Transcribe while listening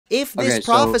If this Okay,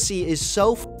 so prophecy is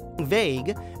so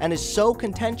vague and is so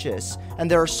contentious, and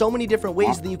there are so many different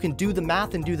ways that you can do the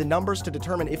math and do the numbers to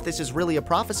determine if this is really a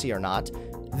prophecy or not,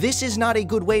 this is not a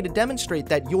good way to demonstrate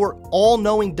that your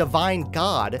all-knowing divine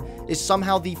God is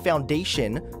somehow the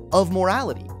foundation of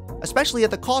morality, especially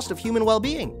at the cost of human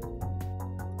well-being.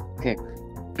 okay,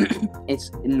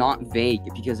 it's not vague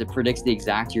because it predicts the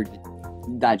exact year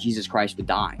that Jesus Christ would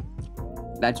die.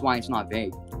 That's why it's not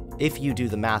vague. If you do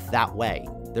the math that way,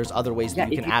 there's other ways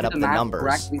that you can add up the math numbers.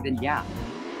 Correctly, then yeah.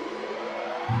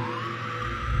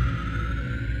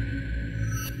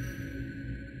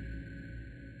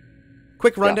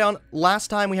 Quick rundown. Last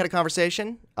time we had a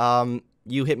conversation,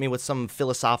 you hit me with some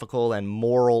philosophical and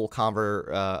moral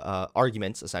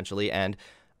arguments, essentially, and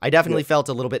I definitely felt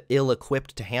a little bit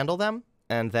ill-equipped to handle them.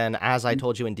 And then, as I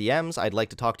told you in DMs, I'd like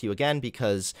to talk to you again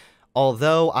because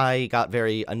although I got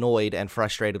very annoyed and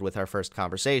frustrated with our first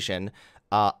conversation,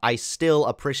 I still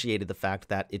appreciated the fact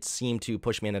that it seemed to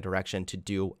push me in a direction to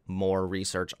do more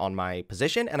research on my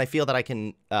position, and I feel that I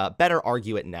can better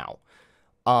argue it now.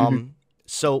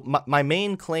 So my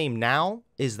main claim now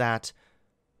is that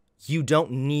you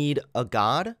don't need a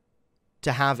God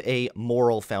to have a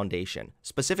moral foundation.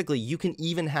 Specifically, you can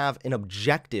even have an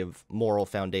objective moral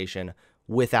foundation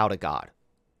without a God.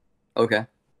 Okay.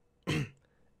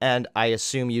 And I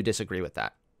assume you disagree with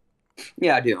that.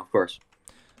 Yeah, I do, of course.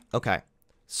 Okay.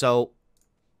 So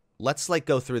let's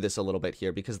go through this a little bit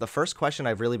here, because the first question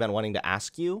I've really been wanting to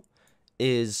ask you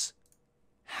is,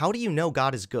 how do you know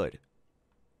God is good?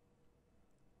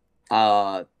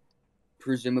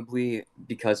 Presumably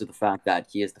because of the fact that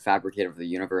he is the fabricator of the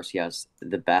universe. He has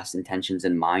the best intentions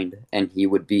in mind, and he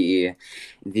would be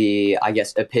the, I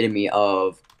guess, epitome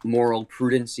of moral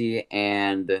prudency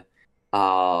and,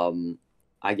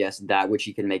 I guess, that which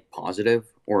he can make positive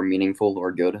or meaningful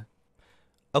or good.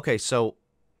 Okay, so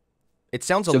it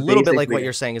sounds a little bit like what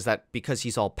you're saying is that because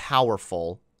he's all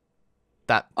powerful,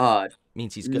 that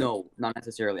means he's good. No, not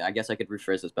necessarily. I guess I could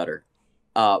rephrase this better.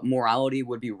 Morality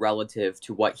would be relative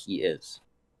to what he is.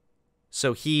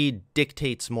 So he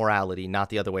dictates morality, not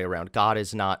the other way around. God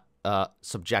is not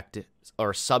subject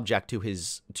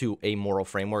to a moral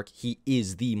framework. He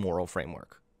is the moral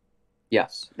framework.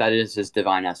 Yes, that is his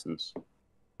divine essence.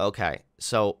 Okay,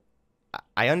 so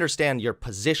I understand your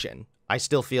position. I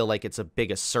still feel like it's a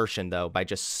big assertion, though, by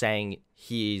just saying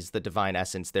he's the divine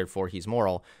essence, therefore he's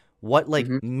moral. What,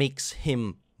 makes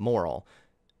him moral?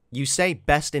 You say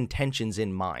best intentions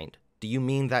in mind. Do you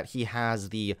mean that he has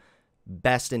the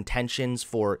best intentions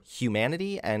for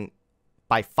humanity, and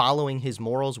by following his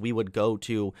morals, we would go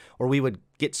to, or we would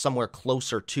get somewhere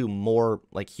closer to more,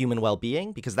 human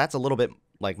well-being? Because that's a little bit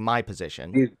like my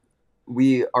position.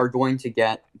 We are going to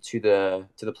get to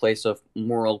the place of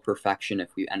moral perfection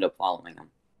if we end up following him.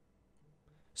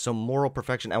 So moral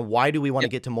perfection. And why do we want to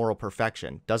get to moral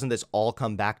perfection? Doesn't this all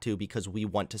come back to because we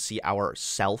want to see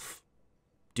ourself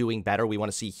doing better? We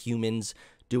want to see humans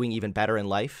doing even better in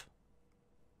life?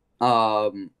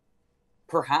 Perhaps.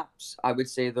 I would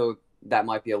say, though, that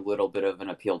might be a little bit of an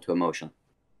appeal to emotion.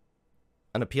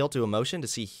 An appeal to emotion to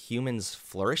see humans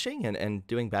flourishing and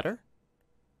doing better?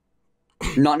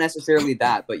 Not necessarily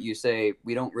that, but you say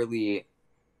we don't really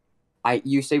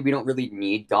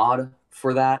need God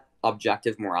for that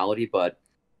objective morality, but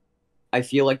I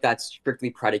feel like that's strictly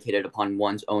predicated upon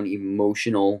one's own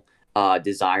emotional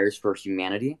desires for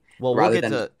humanity, rather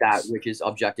than that which is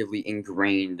objectively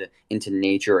ingrained into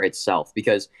nature itself.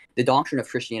 Because the doctrine of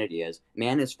Christianity is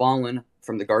man is fallen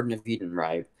from the Garden of Eden,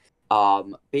 right?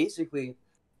 Basically,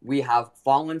 we have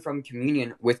fallen from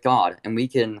communion with God, and we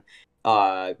can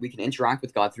interact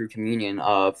with God through communion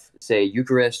of, say,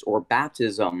 Eucharist or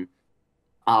baptism.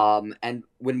 And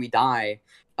when we die,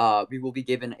 we will be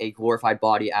given a glorified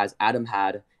body as Adam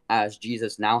had, as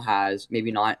Jesus now has.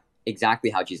 Maybe not exactly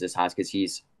how Jesus has, because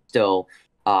he's still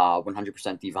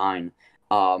 100% divine.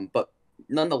 But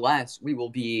nonetheless, we will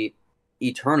be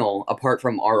eternal apart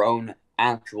from our own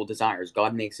actual desires.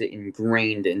 God makes it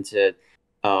ingrained into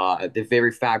the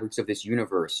very fabrics of this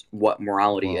universe what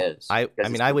morality is. I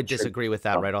mean, I would disagree with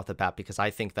that right off the bat, because I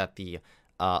think that the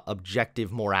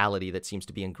objective morality that seems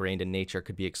to be ingrained in nature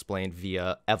could be explained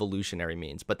via evolutionary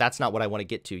means. But that's not what I want to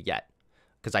get to yet,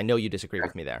 because I know you disagree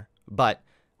with me there. But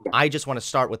I just want to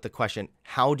start with the question,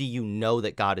 how do you know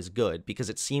that God is good? Because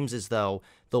it seems as though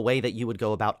the way that you would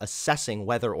go about assessing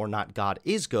whether or not God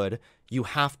is good, you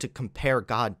have to compare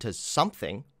God to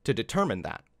something to determine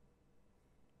that.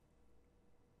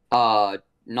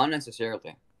 Not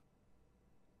necessarily.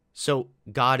 So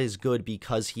God is good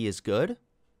because he is good?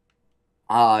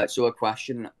 So a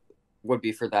question would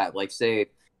be for that, like, say,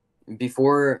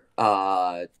 before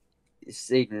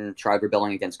Satan tried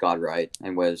rebelling against God, right,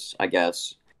 and was, I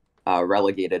guess,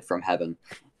 relegated from heaven.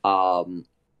 Um,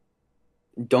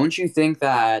 don't you think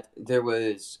that there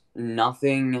was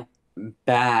nothing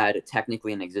bad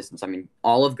technically in existence? I mean,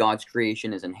 all of God's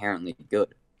creation is inherently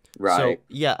good, So, right?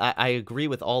 yeah, I agree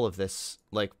with all of this,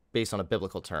 like, based on a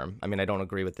biblical term. I mean, I don't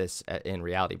agree with this in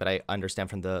reality, but I understand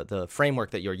from the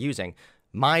framework that you're using.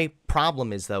 My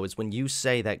problem is, though, is when you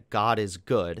say that God is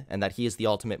good and that he is the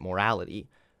ultimate morality,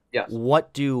 Yes.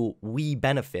 what do we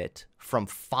benefit from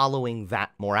following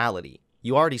that morality?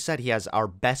 You already said he has our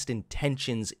best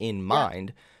intentions in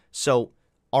mind. So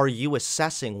are you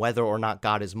assessing whether or not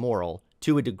God is moral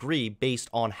to a degree based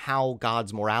on how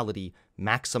God's morality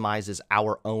maximizes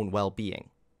our own well-being?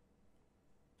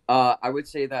 I would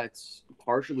say that's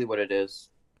partially what it is.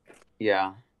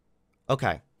 Yeah.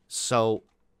 Okay. So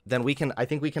then I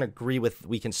think we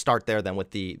can start there then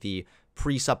with the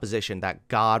presupposition that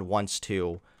God wants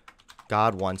to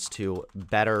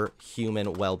better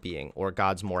human well-being, or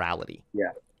God's morality.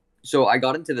 Yeah. So I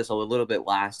got into this a little bit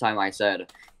last time. I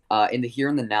said, in the here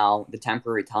and the now, the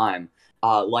temporary time,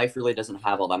 life really doesn't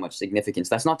have all that much significance.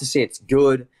 That's not to say it's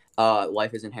good.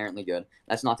 Life is inherently good.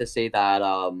 That's not to say that,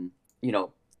 you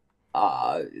know,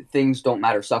 things don't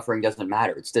matter. Suffering doesn't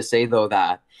matter. It's to say, though,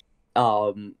 that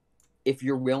um, if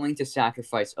you're willing to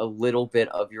sacrifice a little bit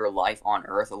of your life on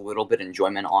earth, a little bit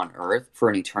enjoyment on earth for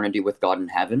an eternity with God in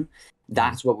heaven,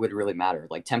 that's what would really matter.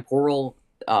 Like temporal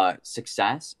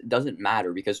success doesn't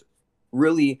matter, because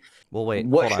really, well, wait,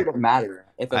 what hold on. should it matter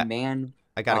if a man?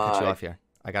 I gotta cut you off here.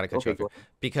 Okay,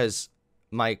 Because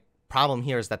my problem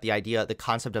here is that the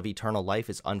concept of eternal life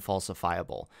is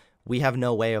unfalsifiable. We have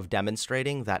no way of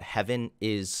demonstrating that heaven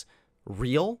is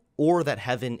real or that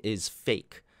heaven is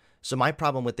fake. So my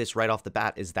problem with this right off the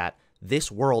bat is that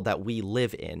this world that we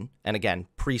live in, and again,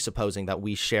 presupposing that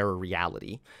we share a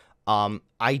reality,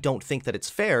 I don't think that it's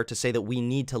fair to say that we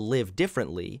need to live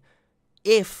differently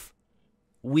if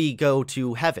we go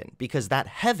to heaven, because that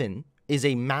heaven is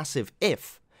a massive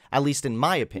if, at least in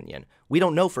my opinion. We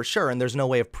don't know for sure, and there's no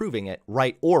way of proving it,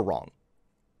 right or wrong.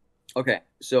 Okay,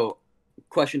 so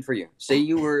question for you. Say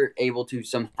you were able to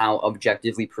somehow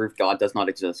objectively prove God does not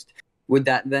exist. Would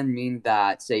that then mean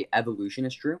that, say, evolution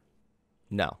is true?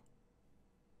 No.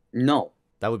 No.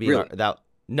 That would be really?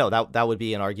 that would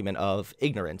be an argument of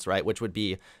ignorance, right? Which would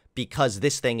be, because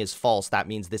this thing is false, that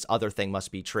means this other thing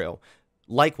must be true.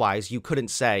 Likewise, you couldn't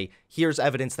say, here's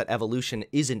evidence that evolution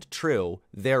isn't true,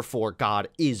 therefore God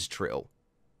is true.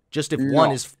 Just if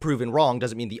one is proven wrong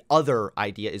doesn't mean the other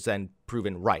idea is then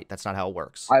proven right. That's not how it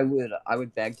works. I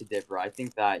would beg to differ. I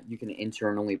think that you can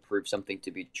internally prove something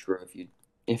to be true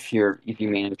if you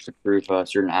manage to prove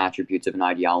certain attributes of an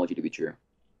ideology to be true.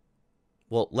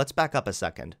 Well, let's back up a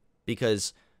second,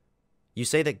 because you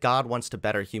say that God wants to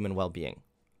better human well-being.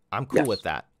 I'm cool with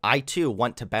that. I, too,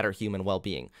 want to better human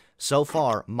well-being. So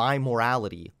far, my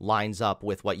morality lines up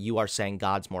with what you are saying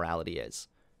God's morality is,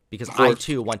 because I,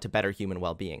 too, want to better human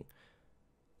well-being.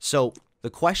 So the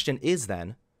question is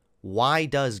then, why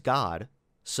does God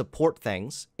support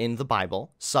things in the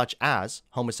Bible, such as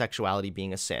homosexuality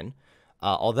being a sin?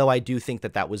 Although I do think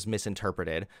that that was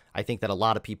misinterpreted, I think that a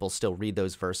lot of people still read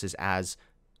those verses as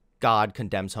God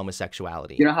condemns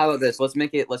homosexuality. You know, how about this? Let's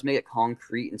make it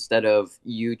concrete instead of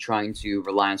you trying to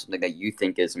rely on something that you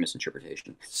think is a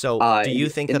misinterpretation. So, do you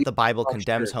think that the Bible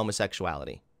condemns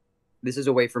homosexuality? This is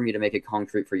a way for me to make it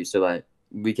concrete for you, so that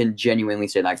we can genuinely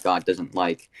say that God doesn't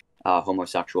like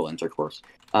homosexual intercourse.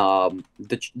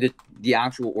 The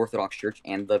actual Orthodox Church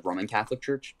and the Roman Catholic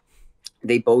Church,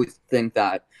 they both think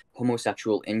that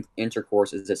homosexual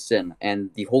intercourse is a sin, and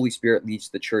the Holy Spirit leads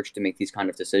the church to make these kind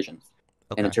of decisions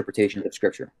and interpretations of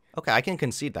Scripture. Okay, I can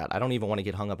concede that. I don't even want to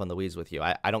get hung up on the weeds with you.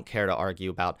 I don't care to argue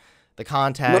about the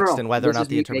context and whether or not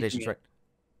the interpretation is right.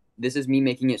 This is me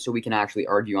making it so we can actually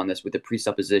argue on this with the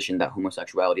presupposition that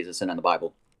homosexuality is a sin in the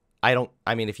Bible. I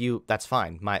mean, that's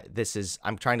fine.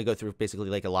 I'm trying to go through basically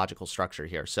like a logical structure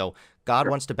here. So God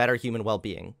wants to better human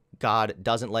well-being. God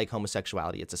doesn't like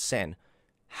homosexuality. It's a sin.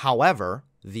 However,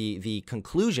 the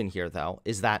conclusion here, though,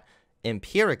 is that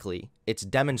empirically, it's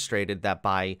demonstrated that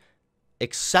by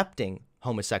accepting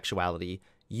homosexuality,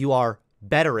 you are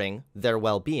bettering their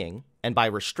well-being, and by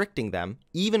restricting them,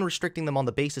 even restricting them on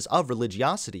the basis of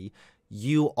religiosity,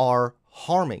 you are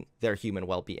harming their human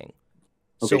well-being.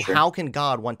 So how can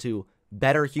God want to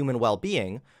better human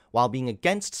well-being while being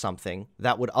against something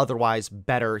that would otherwise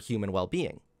better human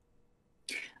well-being?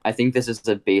 I think this is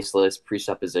a baseless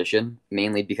presupposition,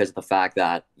 mainly because of the fact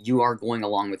that you are going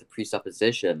along with the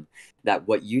presupposition that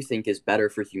what you think is better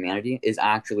for humanity is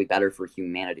actually better for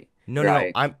humanity. No, no,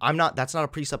 no. Right? I'm not. That's not a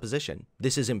presupposition.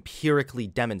 This is empirically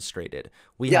demonstrated.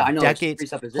 We Yeah, I have know it's a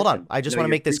decades. Hold on. presupposition. I just No, want to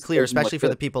you're make this clear, presupposing what's especially for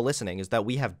the good. people listening, is that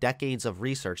we have decades of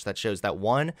research that shows that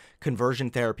one, conversion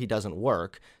therapy doesn't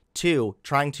work. Two,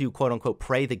 trying to quote unquote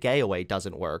pray the gay away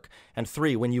doesn't work. And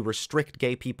three, when you restrict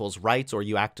gay people's rights or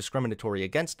you act discriminatory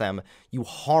against them, you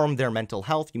harm their mental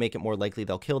health, you make it more likely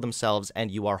they'll kill themselves, and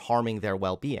you are harming their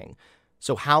well-being.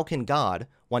 So how can God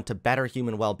want to better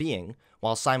human well-being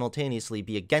while simultaneously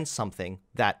be against something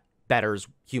that betters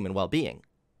human well-being?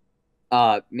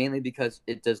 Mainly because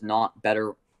it does not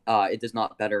better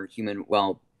human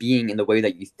well-being in the way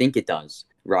that you think it does,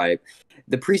 right?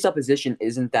 The presupposition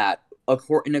isn't that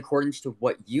in accordance to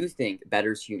what you think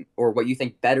betters human, or what you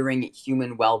think bettering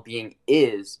human well-being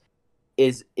is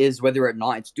whether or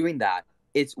not it's doing that.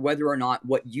 It's whether or not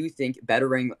what you think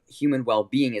bettering human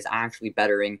well-being is actually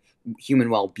bettering human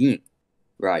well-being.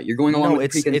 Right, you're going along No,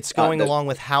 with it's going along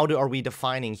with are we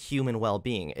defining human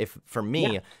well-being? If for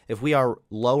me, yeah. if we are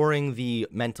lowering the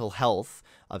mental health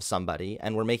of somebody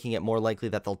and we're making it more likely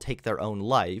that they'll take their own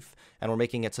life and we're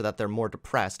making it so that they're more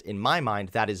depressed, in my mind,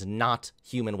 that is not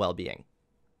human well-being.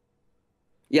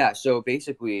 Yeah, so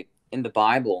basically in the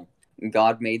Bible,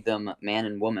 God made them man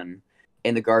and woman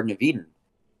in the Garden of Eden.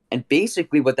 And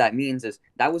basically what that means is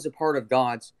that was a part of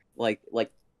God's like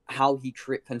how he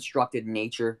constructed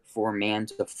nature for man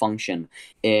to function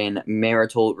in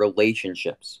marital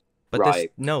relationships. But this,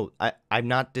 Right. no, I'm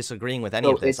not disagreeing with any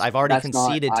So of this. it's I've already that's not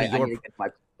conceded to I your, need to get my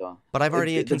but I've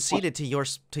already the point. conceded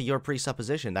to your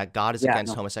presupposition that God is Yeah,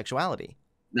 against homosexuality.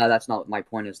 no, that's not what my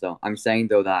point is though. I'm saying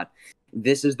though that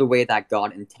this is the way that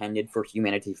God intended for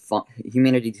humanity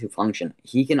to function.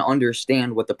 He can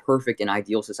understand what the perfect and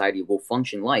ideal society will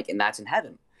function like, and that's in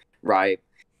heaven, right?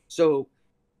 So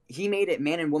he made it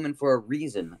man and woman for a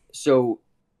reason. So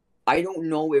I don't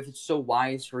know if it's so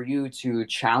wise for you to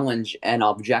challenge an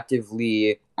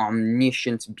objectively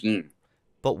omniscient being.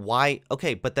 But why?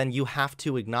 Okay, but then you have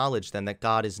to acknowledge then that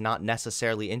God is not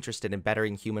necessarily interested in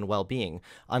bettering human well-being,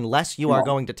 unless you are No,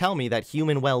 going to tell me that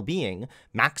human well-being,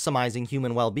 maximizing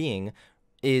human well-being,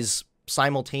 is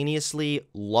simultaneously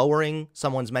lowering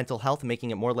someone's mental health,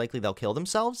 making it more likely they'll kill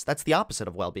themselves. That's the opposite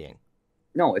of well-being.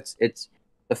 no, it's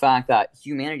the fact that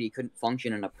humanity couldn't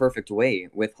function in a perfect way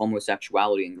with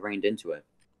homosexuality ingrained into it,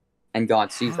 and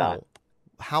God sees that. How?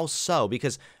 How so?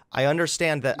 Because I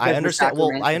understand that Because the well,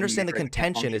 sacraments I of understand the marriage can't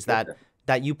contention function is with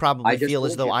that it. you I probably just feel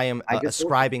as told though you. I am I just told you.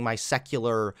 ascribing my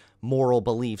secular moral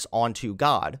beliefs onto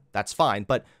God. That's fine,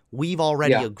 but we've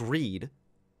already Yeah. agreed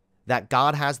that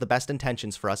God has the best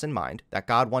intentions for us in mind, that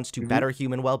God wants to Hmm. better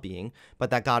human well-being, but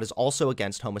that God is also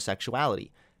against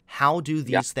homosexuality. How do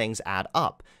Yeah. these things add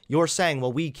up? You're saying,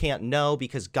 well, we can't know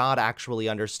because God actually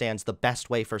understands the best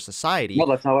way for society. No,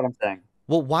 that's not what I'm saying.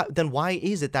 Well, why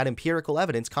is it that empirical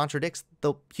evidence contradicts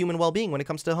the human well-being when it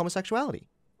comes to homosexuality?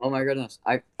 Oh my goodness.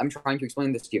 I'm trying to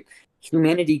explain this to you.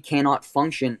 Humanity cannot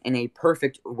function in a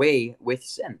perfect way with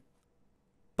sin.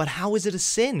 But how is it a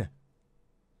sin?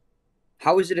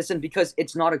 How is it a sin? Because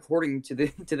it's not according to the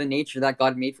to the nature that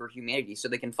God made for humanity, so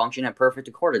they can function in perfect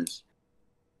accordance.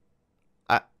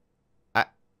 I,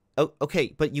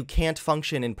 okay, but you can't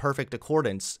function in perfect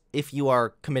accordance if you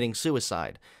are committing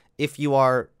suicide, if you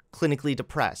are clinically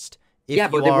depressed, if Yeah,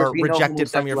 but you there would are be no rejected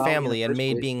from your homosexuality in the family and first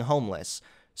made place. being homeless.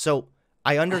 So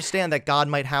I understand that God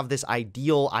might have this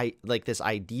ideal, this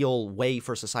ideal way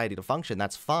for society to function.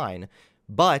 That's fine,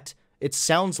 but it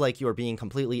sounds like you're being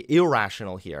completely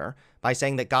irrational here by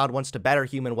saying that God wants to better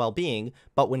human well-being,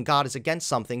 but when God is against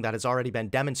something that has already been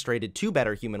demonstrated to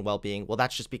better human well-being, well,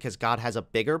 that's just because God has a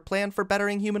bigger plan for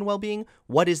bettering human well-being.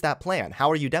 What is that plan? How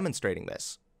are you demonstrating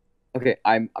this? Okay,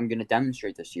 I'm going to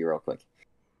demonstrate this to you real quick.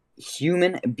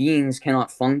 Human beings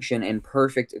cannot function in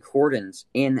perfect accordance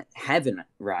in heaven,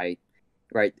 right?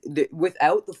 Right.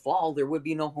 Without the fall, there would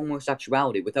be no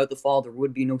homosexuality. Without the fall, there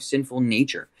would be no sinful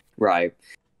nature, right?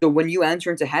 So when you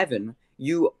enter into heaven,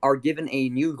 you are given a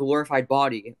new glorified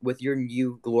body with your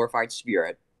new glorified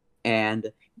spirit,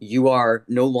 and you are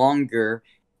no longer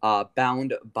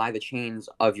bound by the chains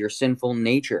of your sinful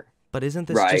nature. But isn't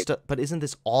this Right. but isn't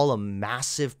this all a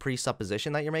massive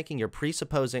presupposition that you're making? You're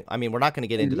presupposing, I mean, we're not going to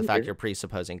get into the fact you're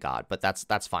presupposing God, but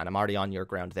that's fine. I'm already on your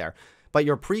ground there. But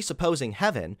you're presupposing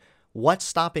heaven. What's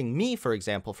stopping me, for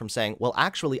example, from saying, well,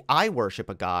 actually, I worship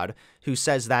a God who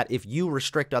says that if you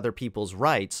restrict other people's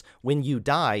rights, when you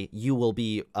die, you will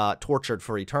be tortured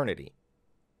for eternity?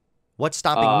 What's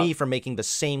stopping me from making the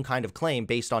same kind of claim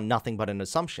based on nothing but an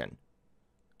assumption?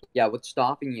 Yeah, what's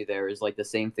stopping you there is like the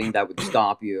same thing that would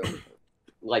stop you.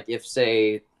 Like if,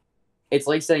 say, it's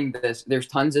like saying this, there's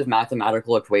tons of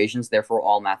mathematical equations, therefore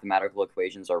all mathematical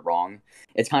equations are wrong.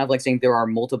 It's kind of like saying there are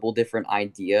multiple different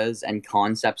ideas and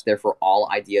concepts, therefore all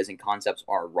ideas and concepts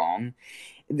are wrong.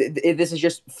 This is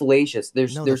just fallacious.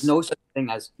 There's no such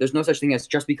thing as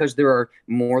just because there are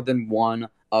more than one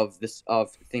of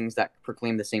things that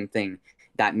proclaim the same thing,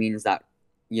 that means that,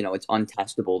 you know, it's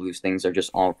untestable. Those things are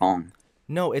just all wrong.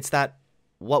 No, it's that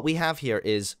what we have here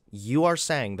is you are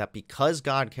saying that because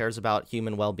God cares about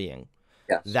human well-being,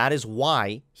 yes, that is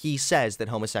why he says that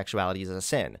homosexuality is a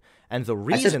sin. And the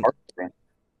reason...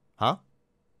 Huh?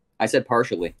 I said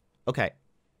partially. Okay.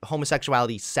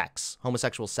 Homosexuality,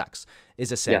 homosexual sex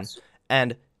is a sin. Yes.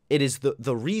 And it is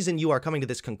the reason you are coming to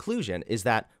this conclusion is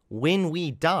that when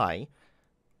we die,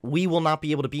 we will not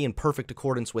be able to be in perfect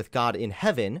accordance with God in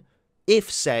heaven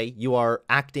if, say, you are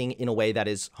acting in a way that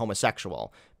is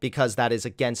homosexual, because that is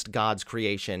against God's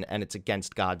creation and it's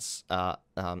against God's,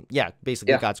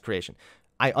 God's creation.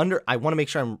 I want to make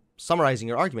sure I'm summarizing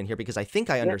your argument here because I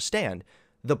think I understand.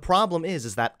 The problem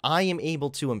is that I am able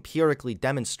to empirically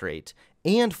demonstrate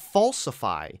and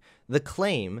falsify the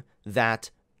claim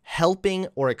that helping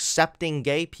or accepting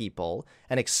gay people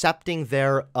and accepting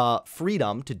their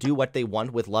freedom to do what they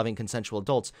want with loving consensual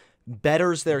adults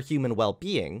betters their human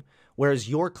well-being, whereas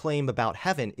your claim about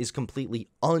heaven is completely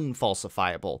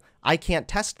unfalsifiable. I can't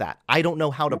test that. I don't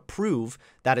know how to prove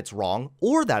that it's wrong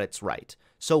or that it's right.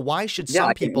 So why should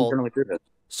some people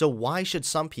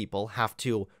have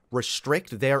to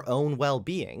restrict their own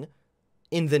well-being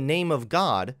in the name of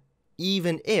God,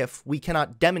 even if we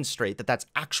cannot demonstrate that that's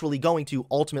actually going to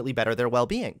ultimately better their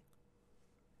well-being?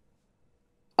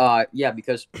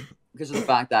 Because of the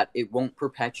fact that it won't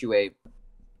perpetuate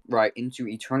right into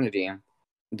eternity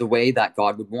the way that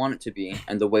God would want it to be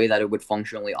and the way that it would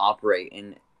functionally operate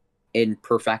in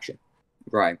perfection.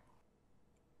 Right.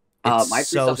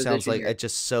 It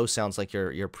just sounds like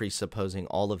you're presupposing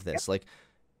all of this. Like,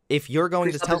 if you're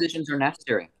going to tell... Presuppositions are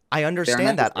necessary. I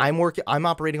understand that. I'm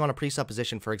operating on a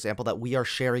presupposition, for example, that we are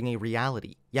sharing a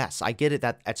reality. Yes, I get it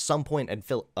that at some point in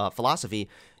philosophy,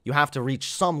 you have to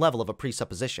reach some level of a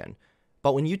presupposition.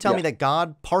 But when you tell me that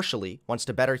God partially wants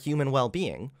to better human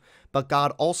well-being, but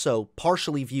God also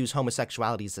partially views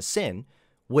homosexuality as a sin,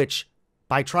 which,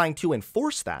 by trying to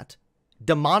enforce that,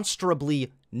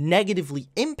 demonstrably negatively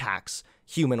impacts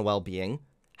human well-being,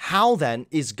 how then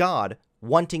is God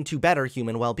wanting to better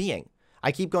human well-being?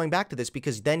 I keep going back to this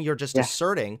because then you're just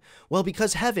asserting, well,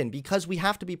 because heaven, because we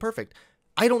have to be perfect.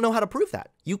 I don't know how to prove that.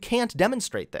 You can't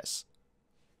demonstrate this.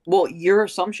 Well, your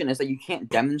assumption is that you can't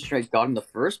demonstrate God in the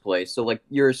first place. So, like,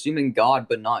 you're assuming God,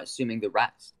 but not assuming the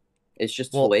rest. It's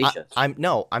just fallacious. I'm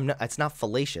not. It's not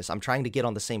fallacious. I'm trying to get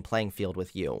on the same playing field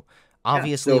with you.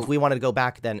 Obviously, if we wanted to go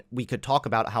back, then we could talk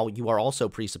about how you are also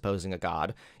presupposing a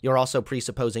God. You're also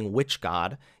presupposing which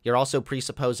God. You're also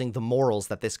presupposing the morals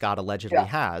that this God allegedly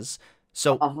has.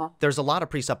 So there's a lot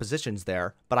of presuppositions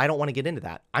there, but I don't want to get into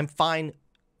that. I'm fine,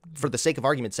 for the sake of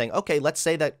argument, saying, okay, let's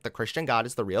say that the Christian God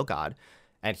is the real God,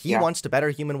 and he wants to better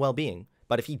human well-being.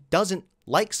 But if he doesn't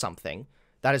like something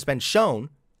that has been shown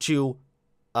to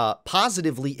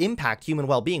positively impact human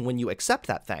well-being when you accept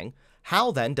that thing,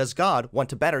 how then does God want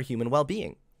to better human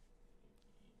well-being?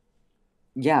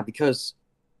 Yeah, because,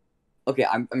 okay,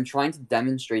 I'm trying to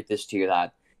demonstrate this to you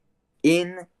that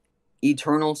in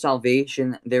eternal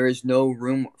salvation, there is no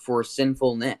room for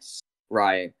sinfulness,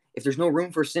 right? If there's no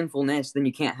room for sinfulness, then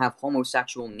you can't have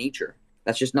homosexual nature.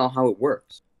 That's just not how it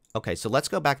works. Okay, so let's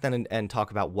go back then and talk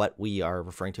about what we are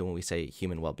referring to when we say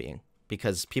human well-being.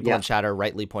 Because people in chat are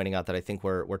rightly pointing out that I think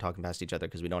we're talking past each other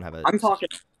because we don't have a...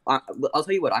 I'll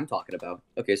tell you what I'm talking about.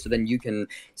 Okay, so then you can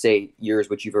say yours,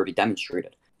 which you've already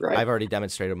demonstrated, right? I've already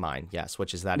demonstrated mine, yes,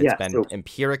 which is that it's been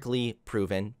empirically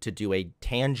proven to do a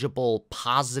tangible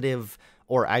positive,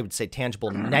 or I would say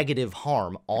tangible negative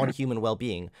harm on human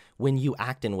well-being when you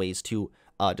act in ways to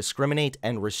discriminate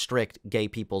and restrict gay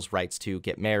people's rights to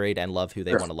get married and love who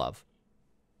they want to love.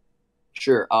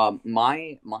 Sure.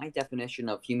 My definition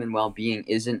of human well-being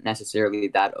isn't necessarily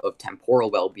that of temporal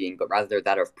well-being, but rather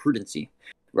that of prudency,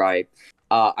 right?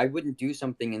 I wouldn't do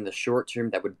something in the short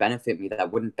term that would benefit me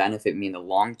that wouldn't benefit me in the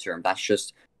long term. That's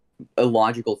just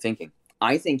illogical thinking.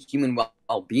 I think human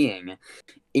well-being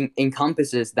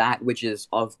encompasses that which is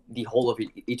of the whole of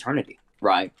eternity,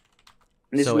 right?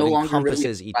 So it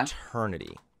encompasses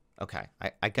eternity. Okay,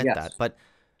 I get that, but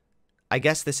I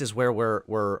guess this is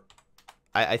where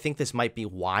I think this might be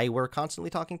why we're constantly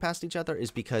talking past each other,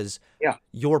 is because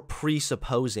you're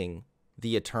presupposing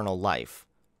the eternal life.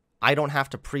 I don't have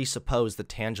to presuppose the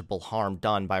tangible harm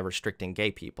done by restricting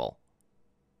gay people.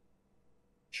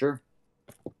 Sure,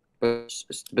 but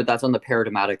that's on the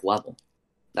paradigmatic level.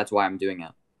 That's why I'm doing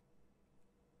it.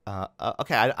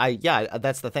 Okay, yeah,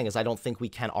 that's the thing, is I don't think we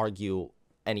can argue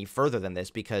any further than this,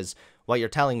 because what you're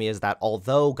telling me is that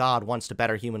although God wants to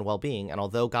better human well-being, and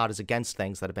although God is against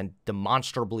things that have been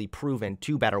demonstrably proven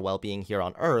to better well-being here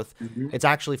on Earth, it's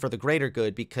actually for the greater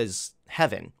good, because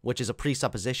heaven, which is a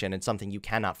presupposition and something you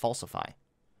cannot falsify.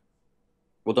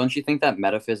 Well, don't you think that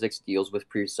metaphysics deals with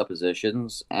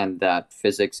presuppositions, and that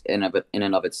physics in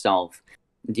and of itself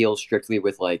deals strictly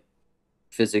with like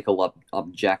physical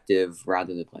objective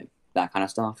rather than like that kind of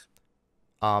stuff?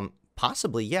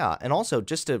 Possibly, yeah. And also,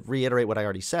 just to reiterate what I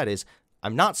already said, is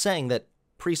I'm not saying that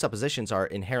presuppositions are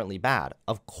inherently bad.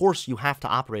 Of course, you have to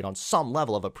operate on some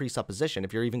level of a presupposition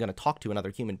if you're even going to talk to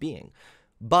another human being.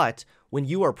 But when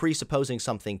you are presupposing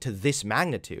something to this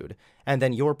magnitude, and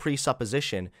then your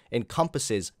presupposition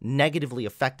encompasses negatively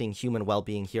affecting human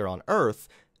well-being here on Earth,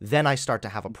 then I start to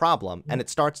have a problem, and it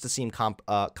starts to seem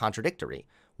contradictory.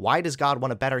 Why does God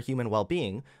want to better human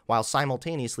well-being while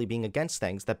simultaneously being against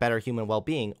things that better human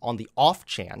well-being on the off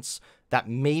chance that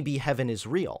maybe heaven is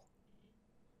real?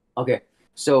 Okay,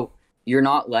 so you're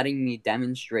not letting me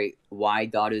demonstrate why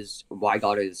God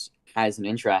has an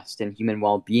interest in human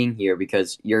well-being here,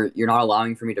 because you're not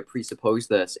allowing for me to presuppose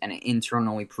this and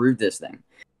internally prove this thing.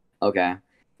 Okay,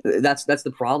 that's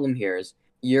the problem here, is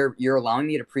you're allowing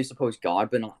me to presuppose God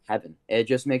but not heaven. It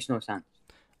just makes no sense.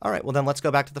 All right, well then let's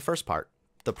go back to the first part.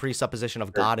 The presupposition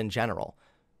of God in general.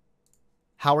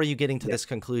 How are you getting to this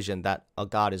conclusion that a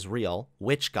God is real?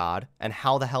 Which God? And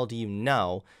how the hell do you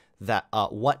know that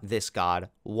what this God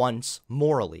wants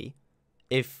morally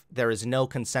if there is no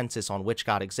consensus on which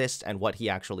God exists and what he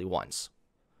actually wants?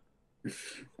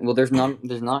 Well, there's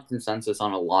not consensus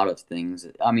on a lot of things.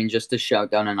 I mean, just to shout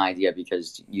down an idea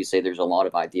because you say there's a lot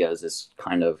of ideas is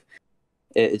kind of,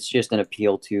 it's just an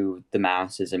appeal to the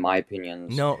masses, in my opinion.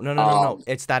 No.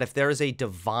 It's that if there is a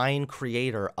divine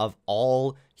creator of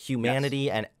all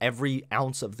humanity and every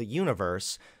ounce of the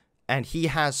universe, and he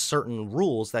has certain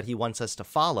rules that he wants us to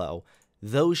follow,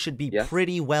 those should be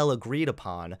pretty well agreed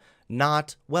upon.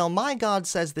 Not, well, my God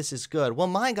says this is good. Well,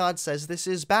 my God says this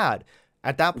is bad.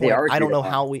 At that point, I don't know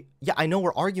how we... Yeah, I know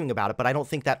we're arguing about it, but I don't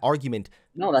think that argument...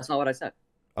 No, that's not what I said.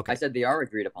 Okay. I said they are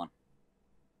agreed upon.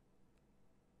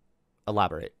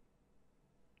 Elaborate.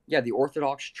 Yeah, the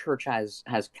Orthodox Church has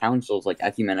councils, like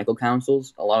ecumenical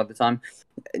councils, a lot of the time.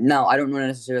 Now, I don't know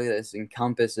necessarily that this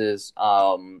encompasses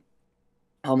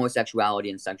homosexuality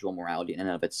and sexual morality in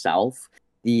and of itself,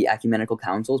 the ecumenical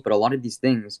councils, but a lot of these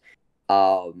things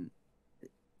are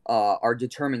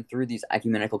determined through these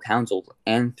ecumenical councils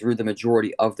and through the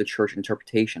majority of the church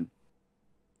interpretation.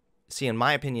 See, in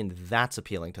my opinion, that's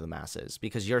appealing to the masses,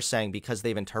 because you're saying because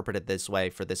they've interpreted this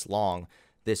way for this long,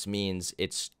 this means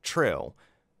it's true.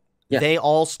 Yeah. They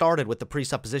all started with the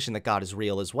presupposition that God is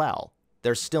real as well.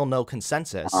 There's still no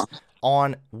consensus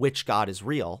on which God is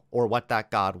real or what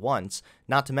that God wants.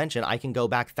 Not to mention, I can go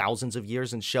back thousands of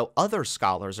years and show other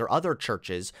scholars or other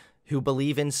churches who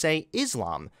believe in, say,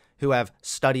 Islam, who have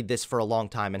studied this for a long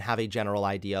time and have a general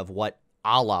idea of what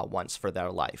Allah wants for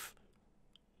their life.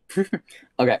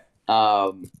 Okay.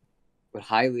 Would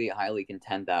highly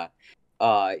contend that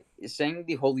saying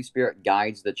the Holy Spirit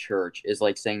guides the church is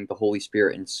like saying the Holy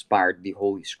Spirit inspired the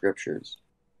Holy Scriptures,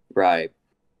 right?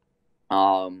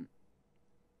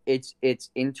 It's an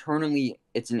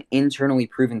internally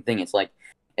proven thing. It's like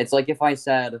if I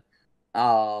said,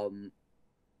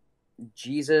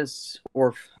 Jesus,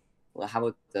 or how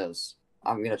about this?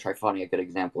 I'm gonna try finding a good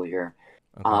example here.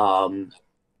 Okay.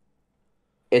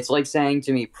 It's like saying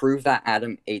to me, prove that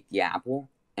Adam ate the apple,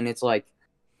 and it's like,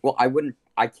 well,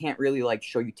 I can't really like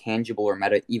show you tangible or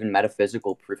even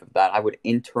metaphysical proof of that. I would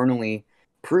internally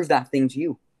prove that thing to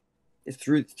you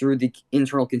through the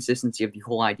internal consistency of the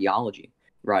whole ideology,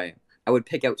 right? I would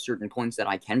pick out certain points that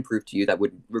I can prove to you that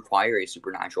would require a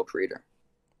supernatural creator.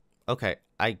 Okay,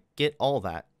 I get all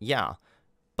that, yeah.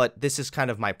 But this is kind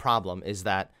of my problem, is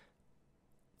that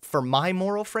for my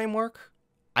moral framework,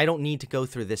 I don't need to go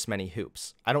through this many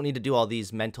hoops. I don't need to do all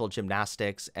these mental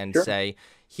gymnastics and say,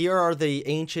 here are the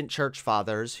ancient church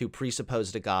fathers who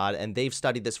presupposed a God, and they've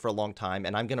studied this for a long time,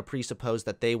 and I'm going to presuppose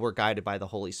that they were guided by the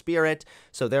Holy Spirit,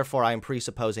 so therefore I'm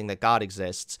presupposing that God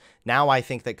exists. Now I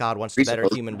think that God wants to better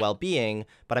human well-being,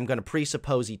 but I'm going to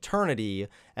presuppose eternity,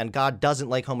 and God doesn't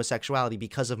like homosexuality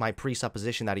because of my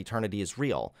presupposition that eternity is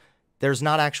real. There's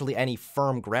not actually any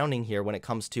firm grounding here when it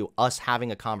comes to us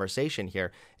having a conversation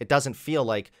here. It doesn't feel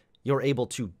like you're able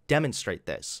to demonstrate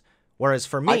this. Whereas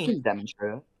for me... I can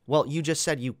demonstrate it. Well, you just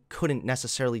said you couldn't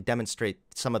necessarily demonstrate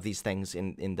some of these things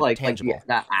in the tangible.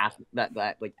 Like,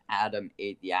 that like Adam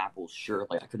ate the apple, sure.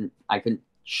 Like I couldn't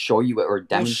show you it or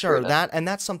demonstrate it.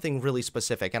 That's something really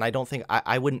specific, and I don't think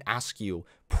I wouldn't ask you,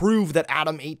 prove that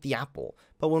Adam ate the apple.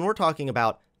 But when we're talking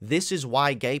about this is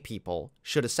why gay people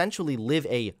should essentially live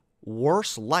a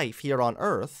worse life here on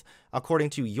earth, according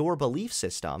to your belief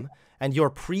system, and you're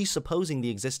presupposing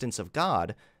the existence of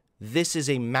God, this is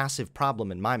a massive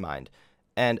problem in my mind.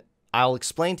 And I'll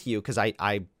explain to you, because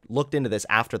I looked into this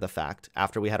after the fact,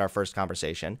 after we had our first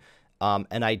conversation,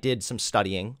 and I did some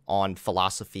studying on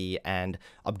philosophy and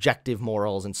objective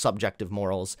morals and subjective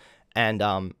morals, and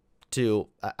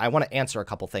I want to answer a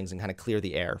couple things and kind of clear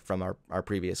the air from our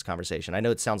previous conversation. I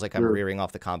know it sounds like I'm rearing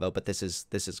off the combo, but this is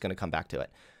going to come back to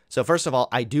it. So first of all,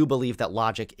 I do believe that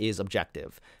logic is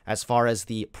objective as far as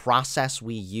the process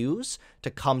we use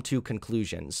to come to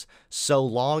conclusions, so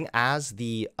long as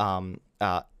the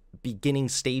beginning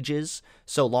stages,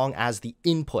 so long as the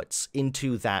inputs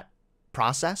into that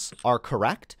process are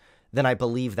correct, then I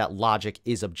believe that logic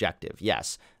is objective.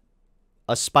 Yes,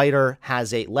 a spider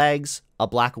has 8 legs. A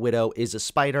black widow is a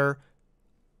spider.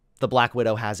 The black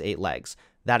widow has 8 legs.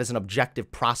 That is an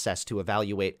objective process to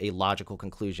evaluate a logical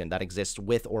conclusion that exists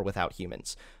with or without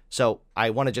humans. So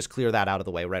I want to just clear that out of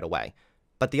the way right away.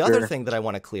 But the other thing that I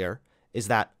want to clear is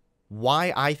that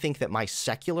why I think that my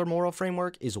secular moral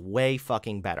framework is way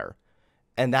fucking better.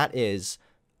 And that is,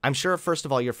 I'm sure, first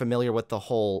of all, you're familiar with the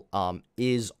whole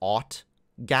is-ought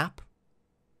gap.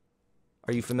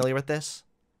 Are you familiar with this?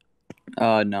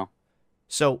 No.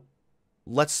 So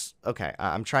okay,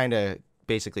 I'm trying to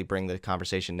basically bring the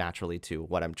conversation naturally to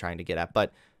what I'm trying to get at.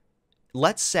 But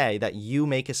let's say that you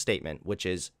make a statement, which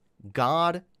is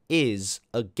God is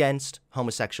against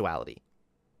homosexuality.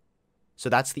 So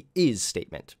that's the is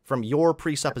statement. From your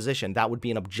presupposition, that would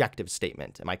be an objective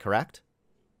statement. Am I correct?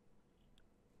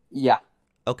 Yeah.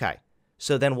 Okay.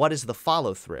 So then what is the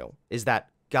follow through? Is that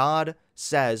God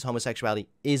says homosexuality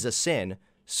is a sin,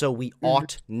 so we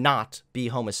ought not be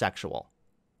homosexual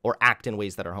or act in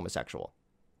ways that are homosexual.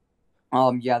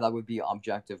 Yeah, that would be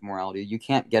objective morality. You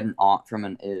can't get an ought from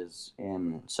an is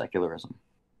in secularism.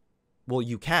 Well,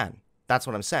 you can. That's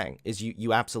what I'm saying, is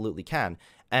you absolutely can.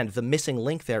 And the missing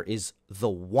link there is the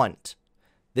want.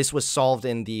 This was solved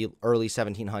in the early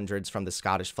 1700s from the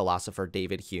Scottish philosopher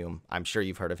David Hume. I'm sure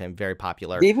you've heard of him, very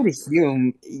popular. David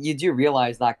Hume, you do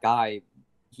realize that guy,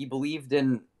 he believed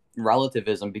in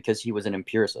relativism because he was an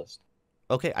empiricist.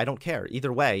 Okay, I don't care.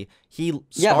 Either way, he started...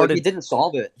 Yeah, but he didn't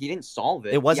solve it. He didn't solve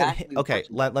it. It wasn't... Okay,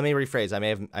 let me rephrase.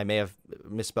 I may have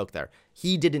misspoke there.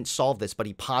 He didn't solve this, but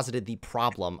he posited the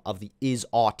problem of the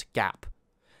is-ought gap.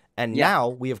 And now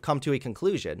we have come to a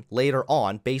conclusion later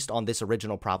on, based on this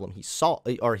original problem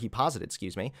he posited,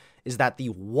 excuse me, is that the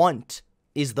want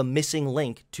is the missing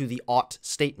link to the ought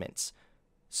statements.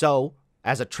 So,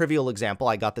 as a trivial example,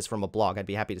 I got this from a blog. I'd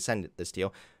be happy to send this to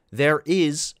you. There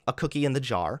is a cookie in the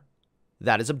jar.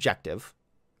 That is objective.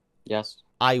 Yes.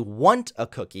 I want a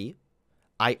cookie.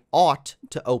 I ought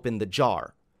to open the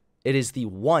jar. It is the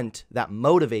want that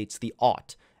motivates the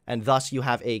ought. And thus you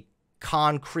have a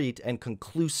concrete and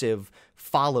conclusive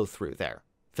follow-through there,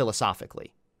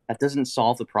 philosophically. That doesn't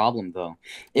solve the problem, though.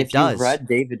 If you read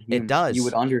David Hume, you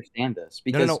would understand this.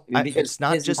 Because, no, it's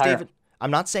not just David. I'm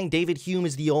not saying David Hume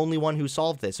is the only one who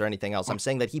solved this or anything else. I'm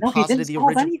saying that he posited the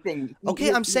original.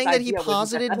 Okay, I'm saying that he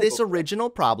posited this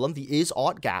original problem, the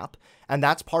is-ought gap, and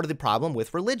that's part of the problem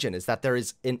with religion, is that there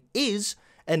is an is,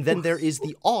 and then there is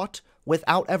the ought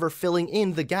without ever filling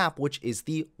in the gap, which is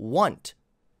the want.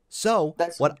 So,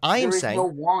 what I am saying... There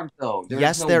is no want, though.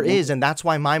 Yes, there is, and that's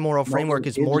why my moral framework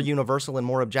is more universal and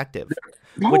more objective.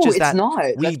 No, which is it's that not.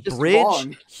 We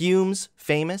bridge Hume's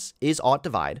famous is-ought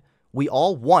divide. We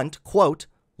all want, quote,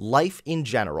 life in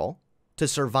general to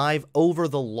survive over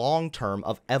the long term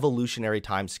of evolutionary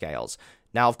timescales.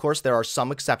 Now, of course, there are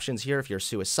some exceptions here if you're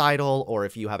suicidal or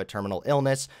if you have a terminal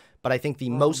illness, but I think the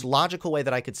most logical way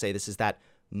that I could say this is that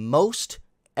most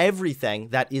everything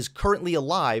that is currently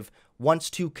alive wants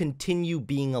to continue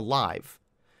being alive.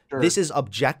 Sure. This is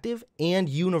objective and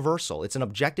universal. It's an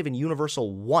objective and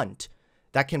universal want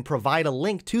that can provide a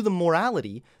link to the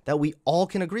morality that we all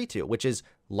can agree to, which is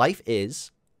life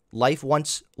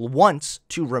wants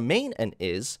to remain an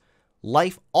is,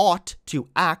 life ought to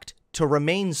act to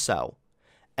remain so.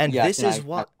 And this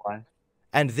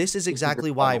is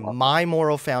exactly why my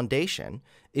moral foundation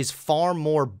is far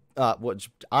more, which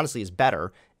honestly is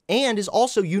better, and is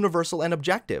also universal and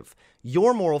objective.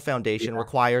 Your moral foundation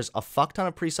requires a fuck ton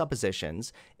of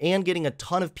presuppositions and getting a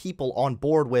ton of people on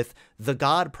board with the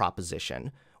God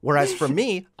proposition. Whereas for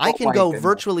me, I can go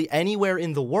virtually anywhere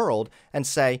in the world and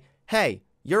say, hey,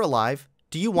 you're alive.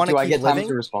 Do you want to keep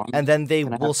living? And then they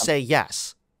will say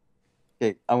yes.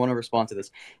 Okay, I want to respond to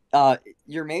this.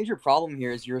 Your major problem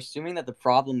here is you're assuming that the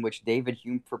problem which David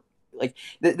Hume,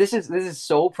 this is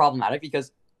so problematic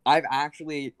because I've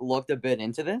actually looked a bit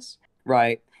into this,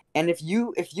 right? And if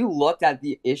you looked at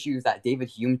the issues that David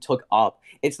Hume took up,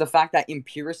 it's the fact that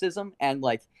empiricism and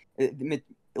like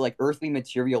earthly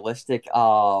materialistic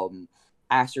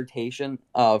assertion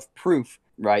of proof,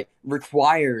 right,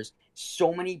 requires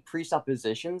so many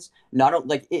presuppositions. Not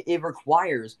like it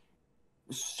requires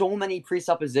so many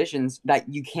presuppositions that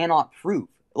you cannot prove.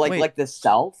 Like the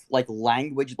self, like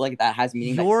language, like that has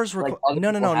meaning. Yours like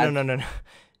no.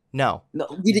 No.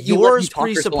 You Yours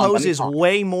presupposes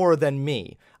way more than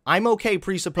me. I'm okay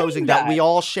presupposing that we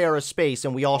all share a space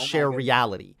and we all share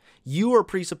reality. You are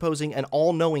presupposing an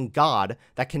all-knowing God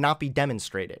that cannot be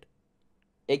demonstrated.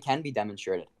 It can be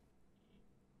demonstrated.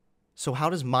 So how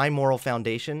does my moral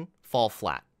foundation fall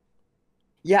flat?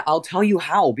 Yeah, I'll tell you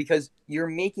how, because you're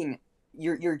making...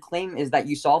 Your claim is that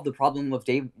you solved the problem of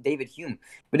David Hume.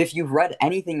 But if you've read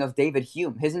anything of David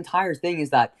Hume, his entire thing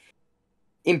is that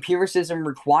empiricism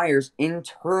requires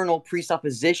internal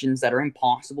presuppositions that are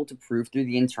impossible to prove through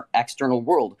the external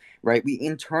world, right? We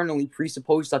internally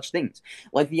presuppose such things.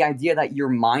 Like the idea that your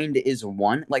mind is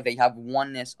one, like they have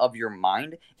oneness of your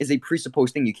mind, is a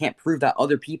presupposed thing. You can't prove that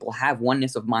other people have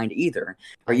oneness of mind either.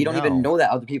 Or you don't even know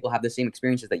that other people have the same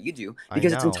experiences that you do,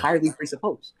 because it's entirely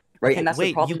presupposed. Right, okay, and that's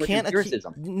the problem with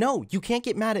empiricism. No, you can't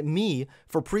get mad at me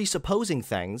for presupposing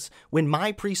things when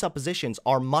my presuppositions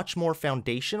are much more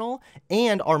foundational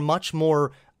and are much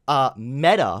more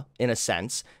meta in a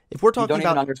sense. If we're talking you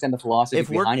don't even understand the philosophy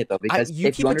behind it, though, because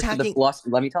if you understood the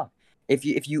philosophy, let me talk.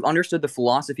 If you understood the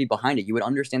philosophy behind it, you would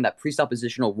understand that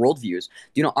presuppositional worldviews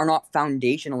are not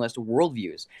foundationalist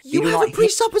worldviews. You have a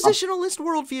presuppositionalist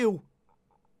worldview.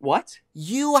 What?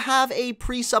 You have a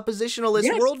presuppositionalist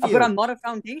worldview. But I'm not a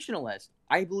foundationalist.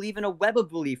 I believe in a web of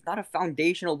belief, not a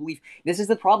foundational belief. This is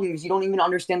the problem, is you don't even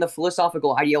understand the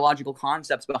philosophical, ideological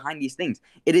concepts behind these things.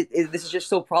 This is just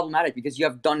so problematic because you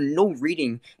have done no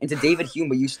reading into David Hume,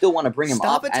 but you still want to bring him up.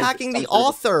 Stop attacking the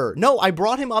author. No, I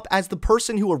brought him up as the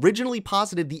person who originally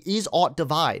posited the is-ought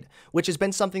divide, which has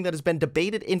been something that has been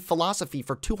debated in philosophy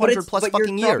for 200 plus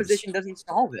fucking years. Your proposition doesn't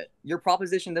solve it. Your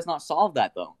proposition does not solve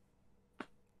that, though.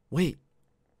 Wait,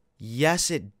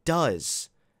 yes, it does.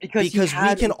 Because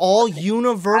we can all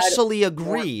universally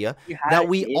agree that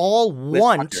we all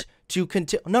want to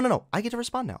continue. No, I get to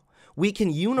respond now. We can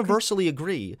universally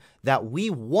agree that we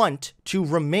want to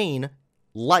remain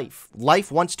life.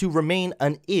 Life wants to remain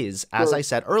an is, as I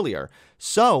said earlier.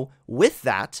 So, with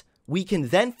that, we can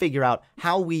then figure out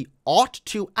how we ought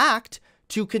to act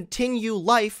to continue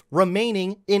life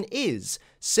remaining in is.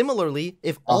 Similarly,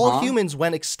 if all humans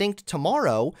went extinct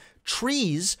tomorrow,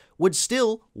 trees would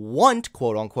still want,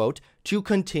 quote unquote, to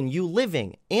continue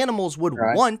living. Animals would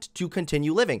want to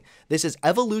continue living. This is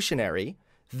evolutionary.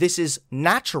 This is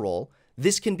natural.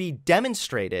 This can be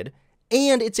demonstrated.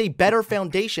 And it's a better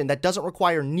foundation that doesn't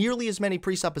require nearly as many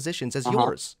presuppositions as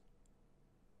yours.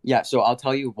 Yeah, so I'll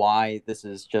tell you why this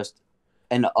is just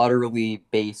an utterly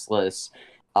baseless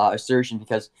assertion,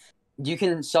 because you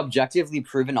can subjectively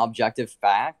prove an objective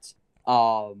fact,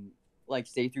 like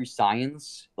say through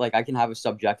science. Like I can have a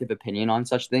subjective opinion on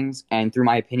such things, and through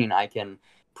my opinion, I can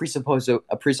presuppose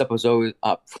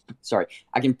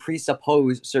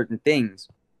certain things.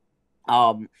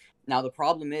 Now the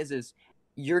problem is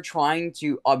you're trying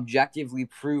to objectively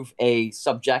prove a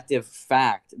subjective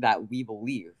fact that we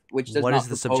believe, which does not. What is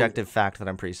the subjective fact that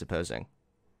I'm presupposing?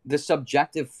 The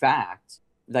subjective fact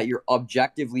that you're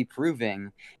objectively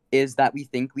proving is that we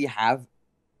think we have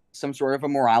some sort of a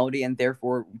morality, and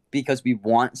therefore, because we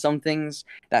want some things,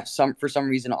 that for some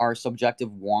reason our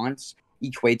subjective wants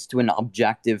equates to an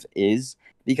objective is,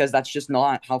 because that's just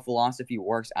not how philosophy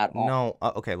works at all. No,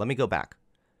 okay, let me go back.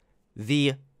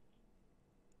 The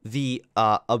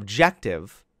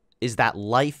objective is that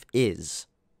life is.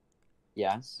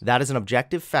 Yes. That is an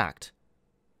objective fact.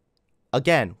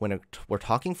 Again, when we're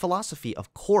talking philosophy,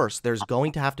 of course, there's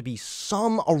going to have to be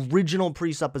some original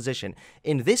presupposition.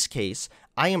 In this case,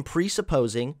 I am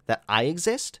presupposing that I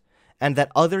exist and that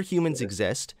other humans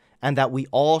exist and that we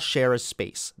all share a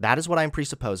space. That is what I'm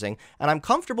presupposing, and I'm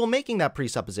comfortable making that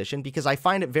presupposition because I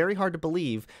find it very hard to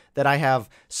believe that I have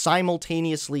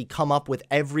simultaneously come up with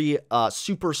every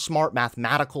super smart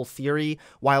mathematical theory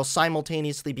while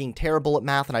simultaneously being terrible at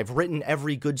math, and I've written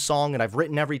every good song and I've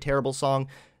written every terrible song.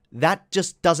 That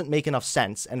just doesn't make enough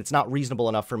sense, and it's not reasonable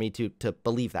enough for me to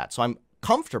believe that. So I'm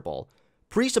comfortable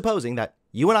presupposing that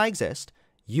you and I exist,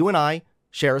 you and I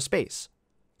share a space.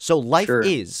 So life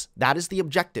is. That is the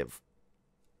objective.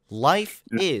 Life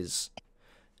is.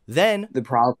 Then the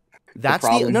problem. That's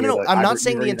the no. I'm not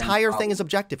saying the entire thing is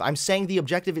objective. I'm saying the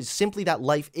objective is simply that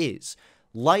life is.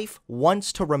 Life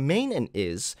wants to remain and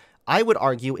is, I would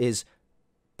argue, is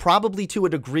probably to a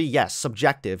degree, yes,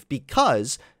 subjective,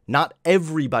 because not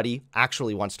everybody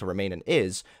actually wants to remain and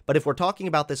is. But if we're talking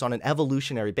about this on an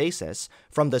evolutionary basis,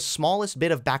 from the smallest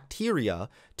bit of bacteria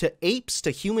to apes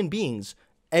to human beings,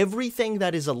 everything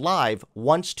that is alive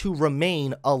wants to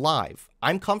remain alive.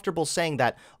 I'm comfortable saying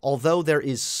that, although there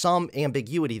is some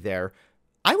ambiguity there,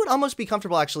 I would almost be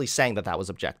comfortable actually saying that that was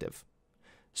objective.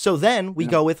 So then we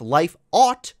go with life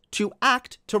ought to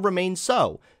act to remain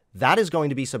so. That is going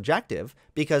to be subjective,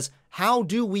 because how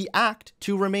do we act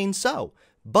to remain so?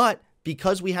 But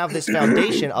because we have this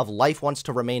foundation of life wants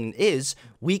to remain and is,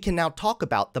 we can now talk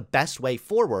about the best way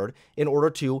forward in order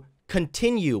to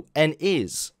continue and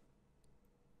is.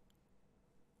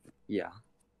 Yeah.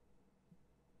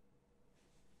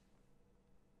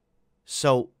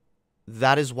 So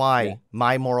that is why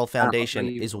my moral foundation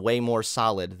is way more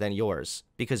solid than yours,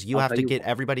 because you have to get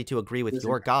everybody to agree with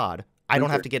your God. I don't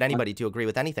have to get anybody to agree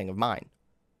with anything of mine.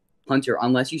 Hunter,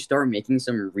 unless you start making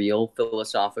some real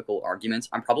philosophical arguments,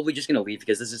 I'm probably just going to leave,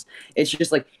 because it's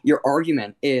just like your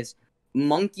argument is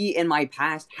monkey in my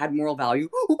past had moral value.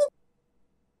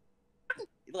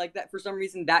 Like that, for some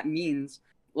reason, that means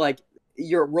like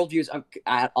your worldview is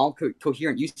at all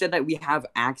coherent. You said that we have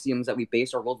axioms that we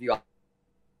base our worldview on.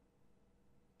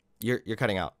 You're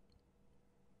cutting out.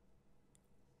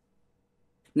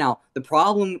 Now, the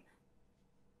problem...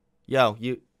 Yo,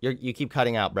 you keep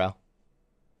cutting out, bro.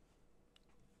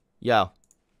 Yo.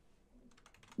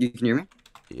 You can hear me?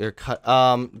 You're cut.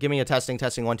 Give me a testing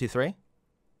 1 2 3.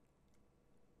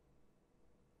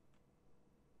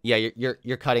 Yeah,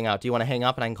 you're cutting out. Do you want to hang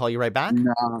up and I can call you right back?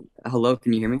 No. Hello,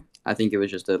 can you hear me? I think it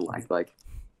was just a lag.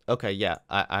 Okay, yeah.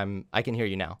 I can hear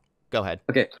you now. Go ahead.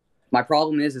 Okay. My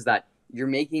problem is that you're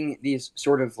making these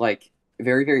sort of like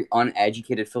very, very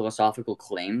uneducated philosophical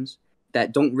claims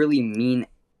that don't really mean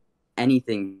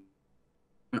anything.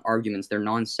 Arguments, they're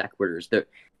non sequiturs.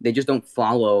 They just don't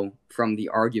follow from the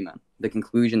argument, the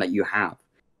conclusion that you have.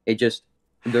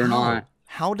 They're not.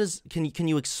 How does can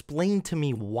you explain to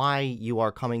me why you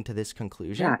are coming to this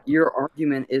conclusion? Yeah, your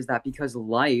argument is that because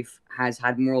life has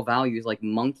had moral values, like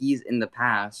monkeys in the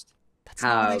past. That's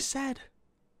not what I said.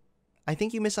 I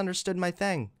think you misunderstood my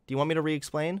thing. Do you want me to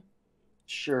re-explain?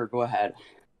 Sure, go ahead.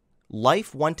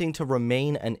 Life wanting to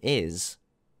remain and is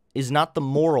not the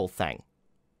moral thing.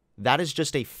 That is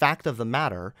just a fact of the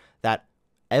matter that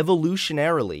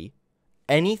evolutionarily,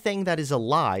 anything that is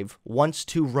alive wants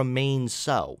to remain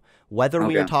so. Whether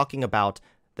we are talking about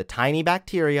the tiny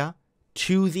bacteria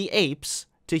to the apes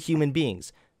to human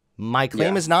beings. My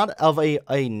claim is not of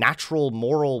a natural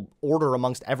moral order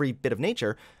amongst every bit of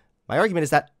nature. My argument is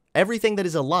that everything that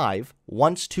is alive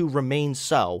wants to remain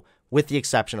so, with the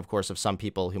exception, of course, of some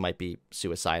people who might be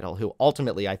suicidal, who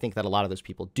ultimately, I think that a lot of those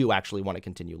people do actually want to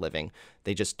continue living.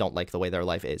 They just don't like the way their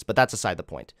life is. But that's aside the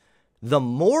point. The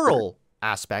moral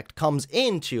aspect comes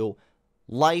into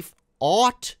life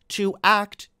ought to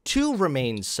act to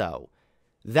remain so.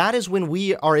 That is when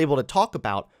we are able to talk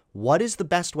about what is the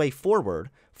best way forward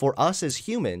for us as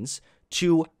humans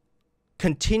to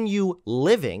continue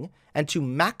living and to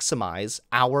maximize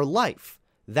our life.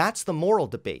 That's the moral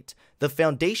debate. The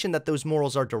foundation that those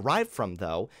morals are derived from,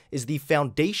 though, is the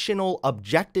foundational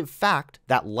objective fact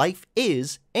that life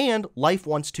is and life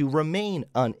wants to remain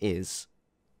is.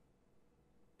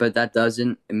 But that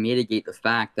doesn't mitigate the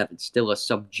fact that it's still a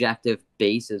subjective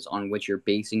basis on which you're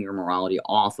basing your morality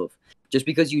off of. Just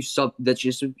because you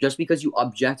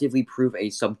objectively prove a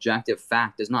subjective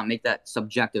fact does not make that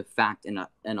subjective fact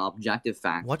an objective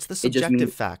fact. What's the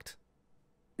subjective fact?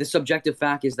 The subjective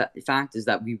fact is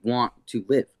that we want to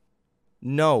live.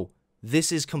 No,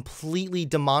 this is completely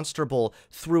demonstrable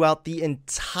throughout the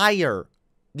entirety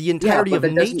of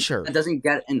nature. That doesn't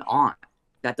get an ought.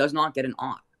 That does not get an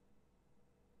ought.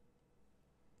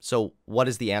 So what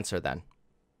is the answer then?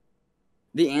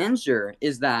 The answer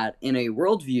is that in a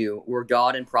worldview where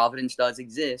God and providence does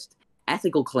exist,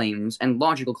 ethical claims and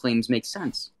logical claims make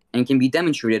sense and can be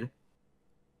demonstrated.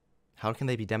 How can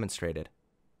they be demonstrated?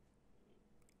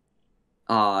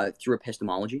 Through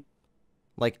epistemology.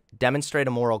 Like, demonstrate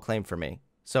a moral claim for me.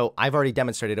 So I've already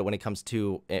demonstrated it when it comes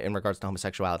to, in regards to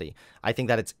homosexuality. I think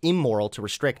that it's immoral to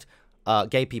restrict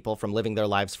gay people from living their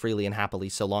lives freely and happily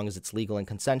so long as it's legal and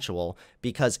consensual,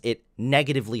 because it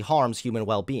negatively harms human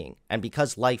well-being. And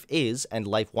because life is, and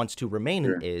life wants to remain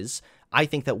and is, I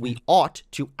think that we ought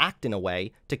to act in a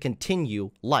way to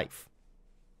continue life.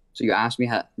 So you asked me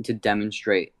how to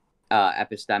demonstrate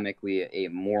epistemically a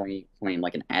moral claim,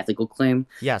 like an ethical claim?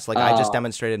 Yes, like I just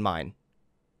demonstrated mine.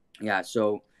 Yeah,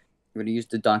 so going to use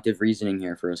deductive reasoning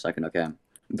here for a second, okay?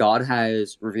 God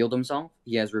has revealed himself.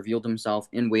 He has revealed himself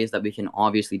in ways that we can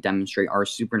obviously demonstrate are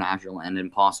supernatural and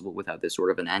impossible without this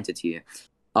sort of an entity.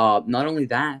 Not only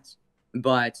that,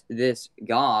 but this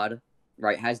God,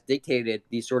 right, has dictated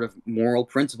these sort of moral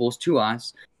principles to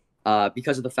us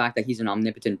because of the fact that he's an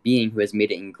omnipotent being who has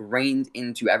made it ingrained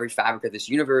into every fabric of this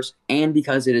universe, and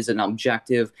because it is an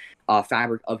objective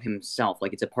fabric of himself,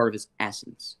 like it's a part of his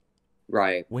essence,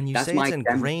 right? When you say it's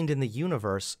ingrained in the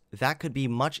universe, that could be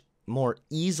much more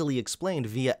easily explained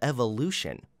via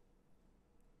evolution.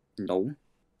 No.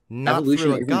 Not evolution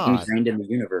through a isn't god. Ingrained in the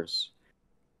universe.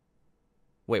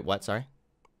 Wait, what? Sorry?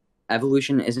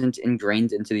 Evolution isn't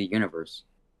ingrained into the universe.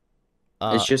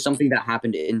 It's just something that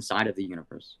happened inside of the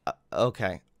universe.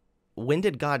 Okay. When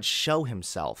did God show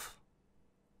himself?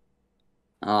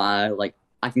 Like,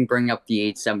 I can bring up the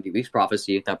age 70 weeks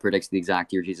prophecy that predicts the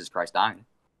exact year Jesus Christ died.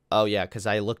 Oh, yeah, because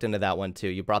I looked into that one, too.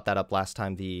 You brought that up last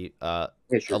time, the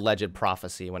alleged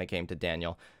prophecy when it came to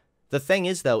Daniel. The thing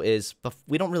is, though, is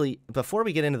we don't really, before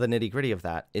we get into the nitty-gritty of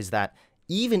that, is that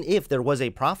even if there was a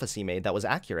prophecy made that was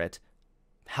accurate,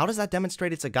 how does that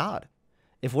demonstrate it's a god?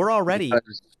 If we're already...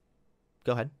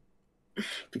 Go ahead.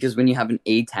 Because when you have an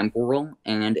atemporal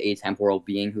and atemporal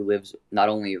being who lives not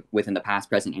only within the past,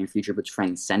 present, and future, but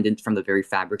transcendent from the very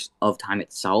fabrics of time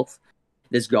itself,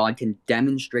 this God can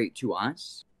demonstrate to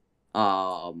us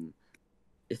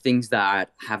things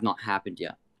that have not happened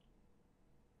yet.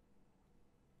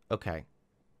 Okay.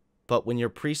 But when you're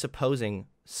presupposing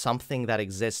something that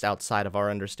exists outside of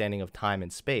our understanding of time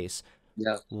and space,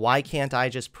 why can't I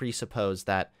just presuppose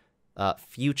that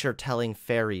future-telling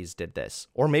fairies did this?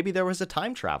 Or maybe there was a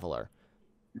time traveler.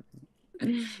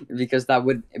 Because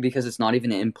it's not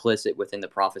even implicit within the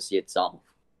prophecy itself.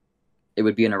 It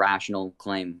would be an irrational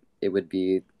claim. It would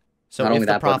be... So if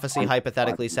the prophecy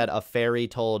hypothetically said a fairy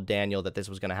told Daniel that this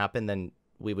was going to happen, then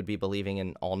we would be believing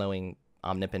in all-knowing,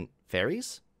 omnipotent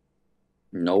fairies?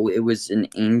 No, it was an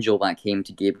angel that came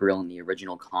to Gabriel in the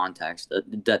original context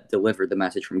that delivered the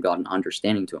message from God and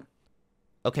understanding to him.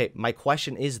 Okay, my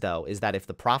question is, though, is that if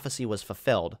the prophecy was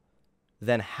fulfilled,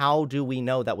 then how do we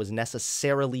know that was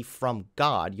necessarily from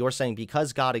God? You're saying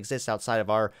because God exists outside of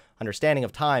our understanding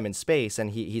of time and space,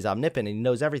 and he's omnipotent and he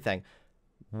knows everything,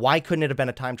 why couldn't it have been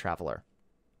a time traveler?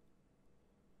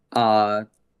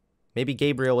 Maybe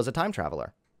Gabriel was a time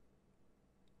traveler.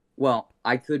 Well,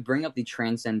 I could bring up the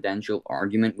transcendental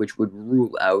argument, which would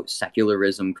rule out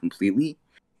secularism completely.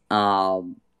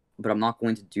 But I'm not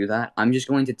going to do that. I'm just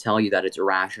going to tell you that it's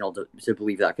irrational to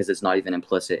believe that because it's not even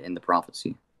implicit in the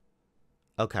prophecy.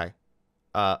 Okay.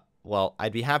 Well,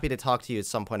 I'd be happy to talk to you at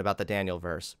some point about the Daniel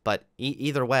verse, but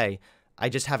either way, I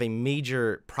just have a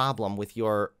major problem with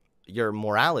your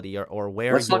morality or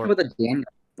where Let's talk about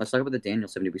the Daniel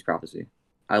 70 weeks prophecy.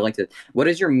 I liked it. What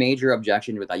is your major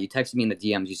objection with that? You texted me in the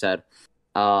DMs. You said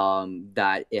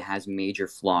that it has major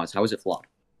flaws. How is it flawed?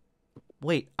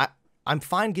 Wait, I'm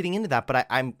fine getting into that, but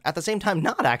I'm at the same time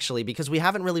not actually, because we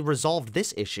haven't really resolved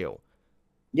this issue.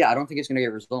 Yeah, I don't think it's going to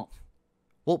get resolved.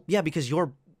 Well, yeah, because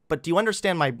but do you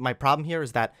understand my problem here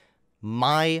is that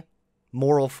my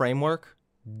moral framework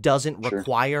doesn't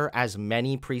require as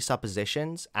many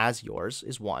presuppositions as yours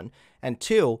is one. And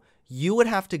two, you would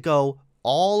have to go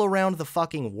all around the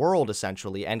fucking world,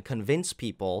 essentially, and convince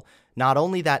people not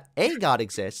only that a God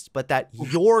exists, but that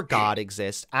your God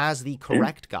exists as the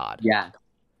correct God. Yeah.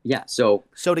 Yeah. So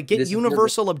to get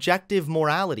universal objective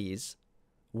moralities,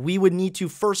 we would need to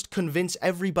first convince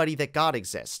everybody that God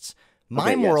exists.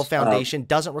 My moral foundation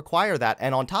doesn't require that.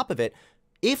 And on top of it,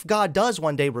 if God does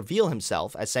one day reveal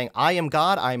himself as saying, I am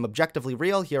God, I am objectively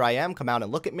real, here I am, come out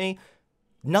and look at me,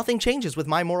 nothing changes with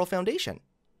my moral foundation.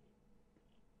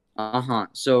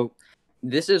 So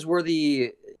this is where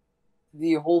the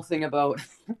whole thing about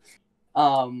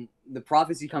the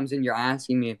prophecy comes in. You're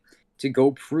asking me to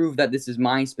go prove that this is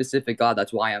my specific God.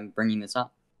 That's why I'm bringing this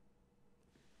up.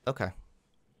 Okay.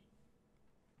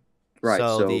 Right.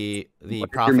 So the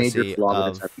prophecy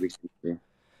of...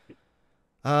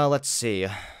 let's see.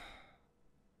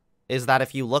 Is that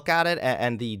if you look at it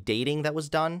and the dating that was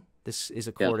done, this is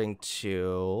according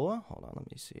to... Hold on,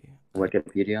 let me see.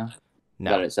 Wikipedia?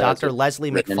 No, Dr.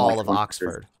 Leslie McFall of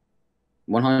Oxford.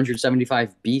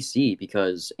 175 BC,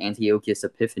 because Antiochus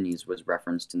Epiphanes was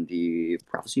referenced in the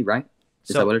prophecy, right?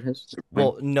 Is that what it is?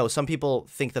 Well, no, some people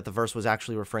think that the verse was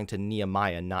actually referring to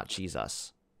Nehemiah, not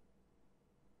Jesus.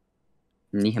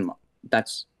 Nehemiah.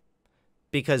 That's...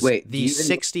 Because the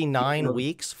 69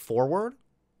 weeks forward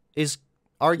is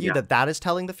argued that is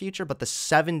telling the future, but the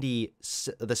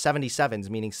 77s,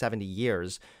 meaning 70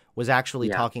 years, was actually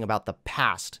talking about the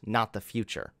past, not the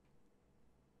future.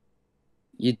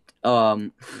 You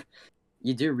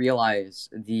you do realize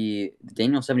the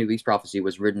Daniel 70 weeks prophecy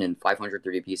was written in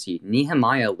 530 BC.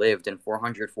 Nehemiah lived in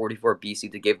 444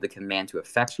 BC to give the command to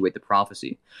effectuate the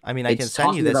prophecy. I mean, I can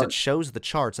send you this. It shows the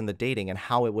charts and the dating and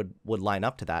how it would line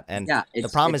up to that. And yeah, the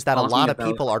problem is that a lot of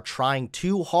people are trying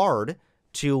too hard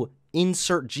to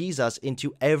insert Jesus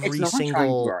into every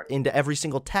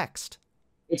single text.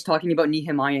 It's talking about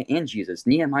Nehemiah and Jesus.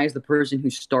 Nehemiah is the person who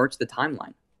starts the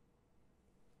timeline.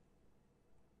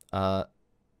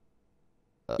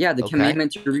 Yeah, the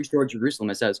commandment to restore Jerusalem.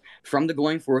 It says, from the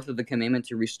going forth of the commandment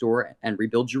to restore and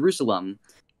rebuild Jerusalem,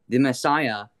 the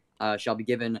Messiah shall be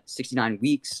given 69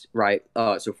 weeks, right?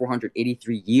 So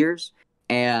 483 years,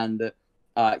 and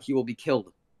he will be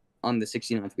killed on the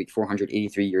 69th week,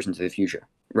 483 years into the future,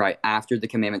 right? After the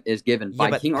commandment is given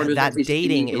by King Artaxerxes. That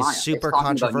dating is super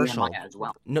controversial. As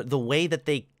well. No, the way that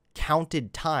they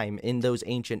counted time in those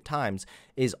ancient times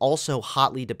is also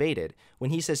hotly debated. When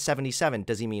he says 77,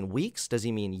 does he mean weeks? Does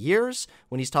he mean years?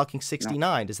 When he's talking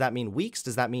 69, does that mean weeks?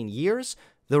 Does that mean years?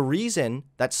 The reason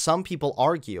that some people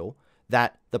argue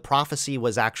that the prophecy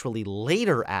was actually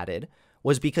later added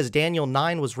was because Daniel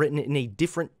 9 was written in a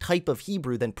different type of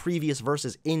Hebrew than previous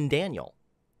verses in Daniel.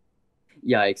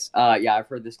 Yikes. Yeah, I've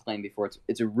heard this claim before.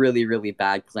 It's a really, really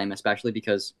bad claim, especially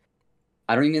because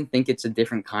I don't even think it's a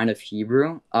different kind of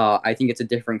Hebrew. I think it's a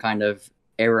different kind of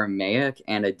Aramaic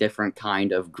and a different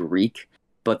kind of Greek,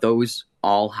 but those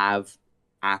all have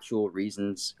actual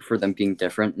reasons for them being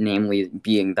different, namely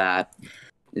being that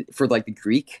for like the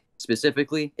Greek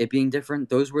specifically, it being different,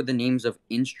 those were the names of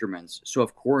instruments. So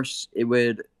of course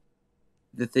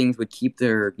the things would keep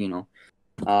their,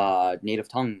 native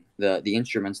tongue, the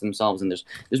instruments themselves. And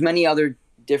there's many other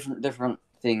different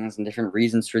things and different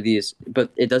reasons for these,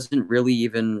 but it doesn't really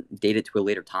even date it to a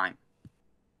later time.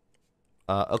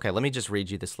 Okay, let me just read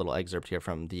you this little excerpt here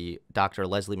from the Dr.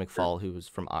 Leslie McFall, who's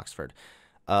from Oxford.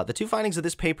 The two findings of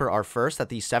this paper are, first, that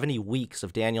the 70 weeks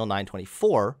of Daniel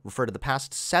 9:24 refer to the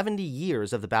past 70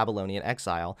 years of the Babylonian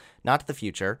exile, not to the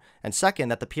future, and second,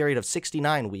 that the period of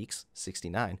 69 weeks,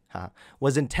 69,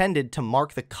 was intended to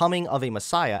mark the coming of a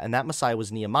Messiah, and that Messiah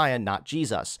was Nehemiah, not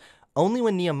Jesus. Only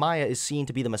when Nehemiah is seen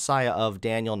to be the Messiah of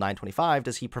Daniel 9:25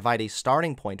 does he provide a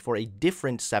starting point for a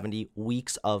different 70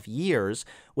 weeks of years,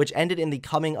 which ended in the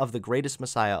coming of the greatest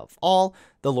Messiah of all,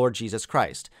 the Lord Jesus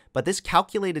Christ. But this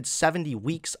calculated 70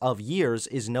 weeks of years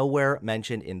is nowhere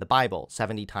mentioned in the Bible,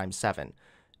 70 times 7.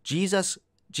 Jesus'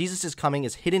 coming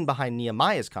is hidden behind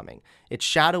Nehemiah's coming. It's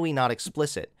shadowy, not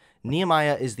explicit.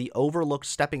 Nehemiah is the overlooked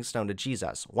stepping stone to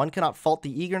Jesus. One cannot fault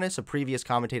the eagerness of previous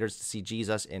commentators to see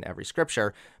Jesus in every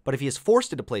scripture, but if he is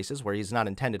forced into places where he's not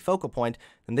intended focal point,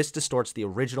 then this distorts the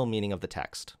original meaning of the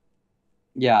text.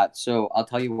 Yeah, so I'll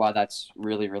tell you why that's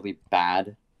really, really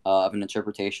bad of an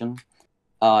interpretation.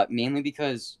 Mainly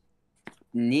because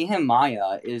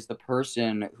Nehemiah is the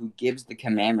person who gives the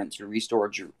commandment to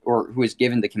restore, or who is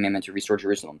given the commandment to restore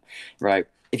Jerusalem, right?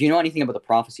 If you know anything about the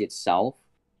prophecy itself,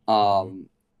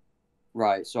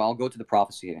 right, so I'll go to the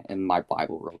prophecy in my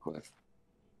Bible real quick.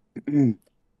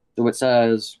 So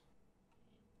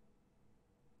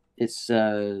it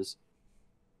says,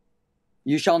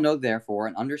 you shall know therefore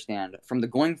and understand from the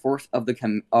going forth of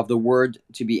the word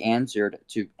to be answered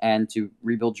to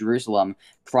rebuild Jerusalem,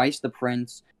 Christ the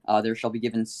Prince, there shall be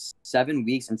given 7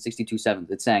 weeks and 62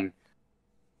 sevens. It's saying,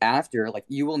 after, like,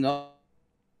 you will know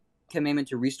commandment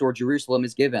to restore Jerusalem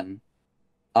is given,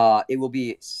 it will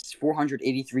be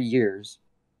 483 years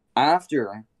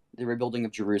after the rebuilding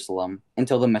of Jerusalem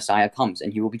until the Messiah comes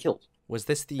and he will be killed. Was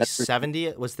this the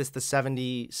 70? Was this the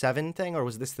 77 thing, or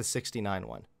was this the 69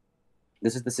 one?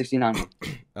 This is the 69 one.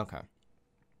 Okay.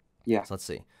 Yeah. So let's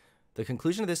see. The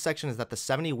conclusion of this section is that the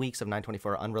 70 weeks of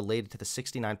 924 are unrelated to the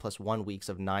 69 plus 1 weeks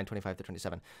of 925 to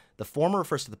 27. The former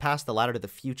refers to the past, the latter to the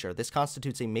future. This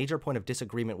constitutes a major point of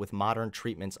disagreement with modern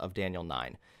treatments of Daniel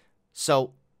 9.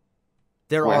 So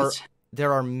there are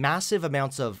massive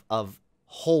amounts of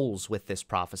holes with this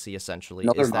prophecy, essentially.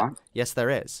 No, there's not. Yes, there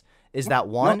is. Is that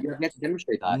one? No, you have to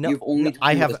demonstrate that. No,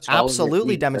 I have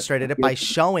absolutely demonstrated it by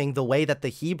showing the way that the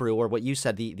Hebrew, or what you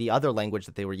said, the other language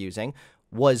that they were using,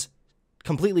 was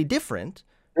completely different.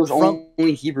 There's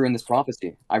only Hebrew in this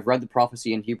prophecy. I've read the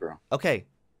prophecy in Hebrew. Okay.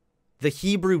 The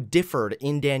Hebrew differed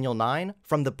in Daniel 9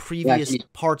 from the previous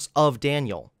parts of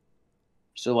Daniel.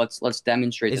 So let's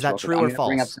demonstrate. Is that true or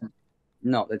false?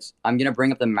 No, I'm going to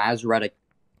bring up the Masoretic.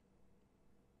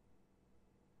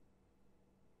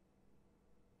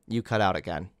 You cut out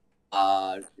again.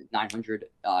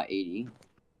 980,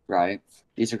 right?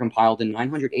 These are compiled in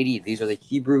 980. These are the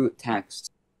Hebrew texts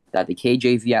that the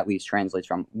KJV at least translates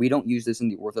from. We don't use this in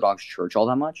the Orthodox Church all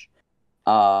that much,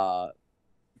 but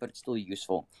it's still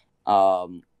useful.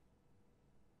 Um,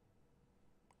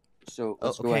 so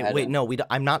let's go ahead. Wait, no,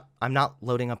 I'm not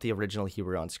loading up the original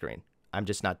Hebrew on screen. I'm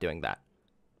just not doing that.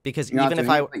 Because even if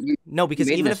I were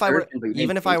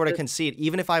to concede,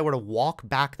 even if I were to walk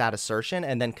back that assertion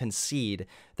and then concede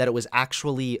that it was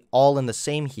actually all in the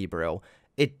same Hebrew,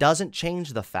 it doesn't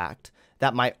change the fact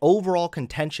that my overall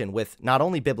contention with not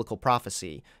only biblical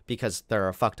prophecy, because there are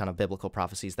a fuck ton of biblical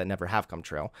prophecies that never have come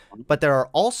true, but there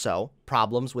are also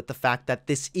problems with the fact that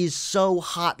this is so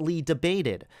hotly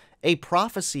debated. A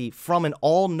prophecy from an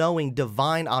all-knowing,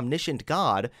 divine, omniscient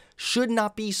God should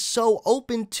not be so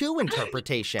open to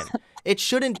interpretation. It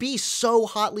shouldn't be so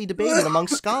hotly debated among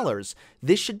scholars.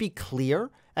 This should be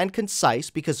clear and concise,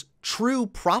 because true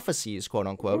prophecies, quote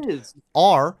unquote,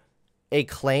 are a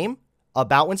claim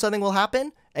about when something will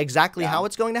happen, exactly how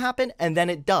it's going to happen, and then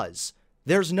it does.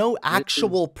 There's no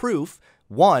actual proof,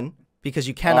 one, because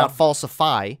you cannot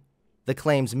falsify the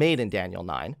claims made in Daniel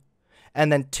 9,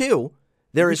 and then two,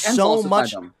 there is so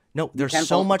much there's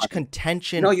so much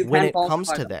contention when it comes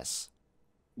to this.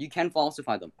 You can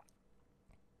falsify them.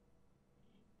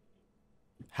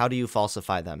 How do you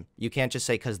falsify them? You can't just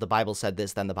say because the Bible said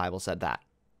this, then the Bible said that.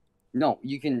 No,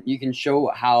 you can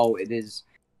show how it is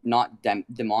not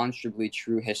demonstrably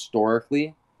true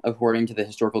historically, according to the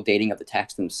historical dating of the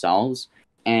text themselves,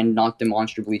 and not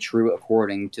demonstrably true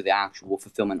according to the actual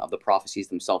fulfillment of the prophecies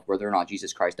themselves, whether or not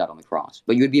Jesus Christ died on the cross.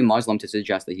 But you would be a Muslim to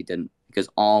suggest that he didn't, because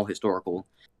all historical...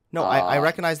 No, I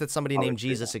recognize that somebody named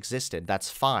Jesus existed. That's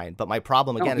fine. But my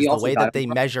problem, again, is the way that they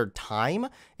measured time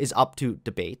is up to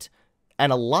debate.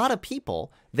 And a lot of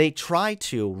people, they try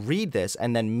to read this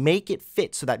and then make it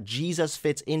fit so that Jesus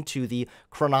fits into the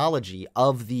chronology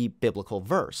of the biblical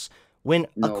verse. When,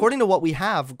 according to what we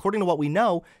have, according to what we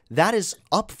know, that is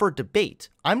up for debate.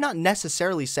 I'm not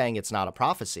necessarily saying it's not a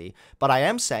prophecy, but I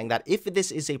am saying that if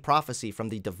this is a prophecy from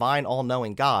the divine,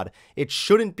 all-knowing God, it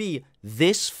shouldn't be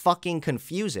this fucking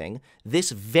confusing,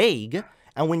 this vague.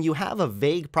 And when you have a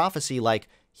vague prophecy like,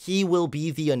 he will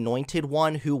be the anointed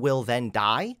one who will then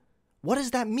die, what does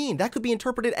that mean? That could be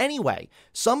interpreted anyway.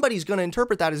 Somebody's going to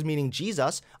interpret that as meaning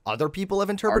Jesus. Other people have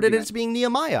interpreted it as being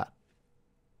Nehemiah.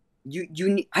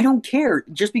 I don't care.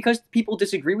 Just because people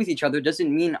disagree with each other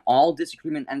doesn't mean all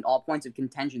disagreement and all points of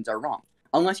contentions are wrong.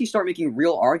 Unless you start making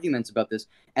real arguments about this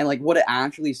and like what it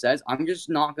actually says, I'm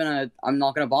not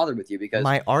gonna bother with you, because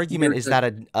my argument is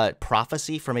that a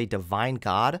prophecy from a divine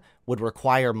God would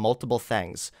require multiple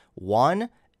things. One,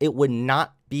 it would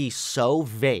not be so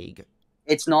vague.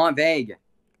 It's not vague.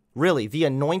 Really, the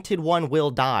anointed one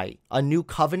will die. A new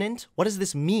covenant? What does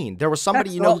this mean? There was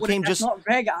somebody who came just... That's not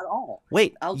vague at all.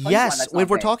 Wait, yes, if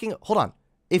we're talking... Hold on.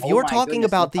 If you're talking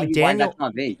about the Daniel...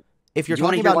 If you're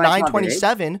talking about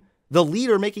 927, the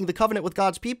leader making the covenant with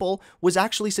God's people was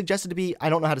actually suggested to be... I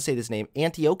don't know how to say this name.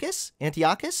 Antiochus?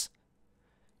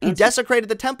 He desecrated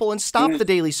the temple and stopped the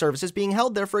daily services being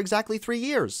held there for exactly 3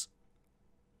 years.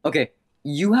 Okay,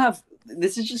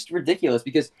 this is just ridiculous,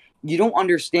 because you don't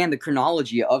understand the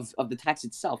chronology of the text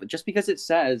itself. Just because it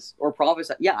says, or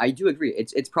prophesy, yeah, I do agree.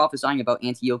 It's prophesying about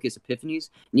Antiochus Epiphanes,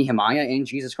 Nehemiah, and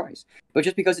Jesus Christ. But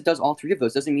just because it does all three of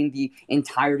those doesn't mean the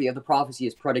entirety of the prophecy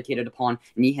is predicated upon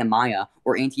Nehemiah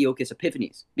or Antiochus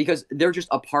Epiphanes, because they're just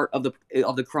a part of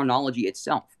the chronology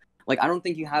itself. Like, I don't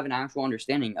think you have an actual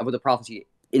understanding of what the prophecy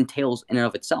entails in and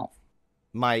of itself.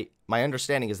 My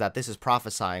understanding is that this is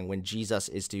prophesying when Jesus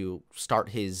is to start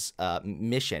his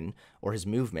mission or his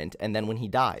movement, and then when he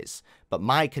dies. But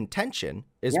my contention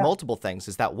is multiple things.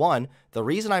 Is that, one, the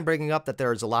reason I'm bringing up that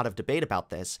there is a lot of debate about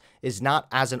this is not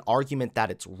as an argument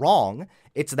that it's wrong.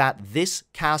 It's that this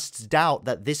casts doubt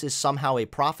that this is somehow a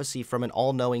prophecy from an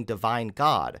all-knowing divine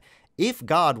God. If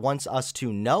God wants us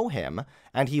to know him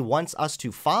and he wants us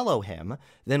to follow him,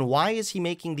 then why is he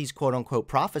making these quote-unquote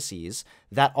prophecies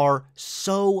that are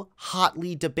so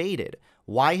hotly debated?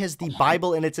 Why has the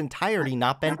Bible in its entirety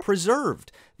not been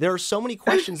preserved? There are so many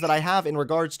questions that I have in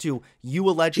regards to you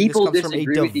alleging this comes from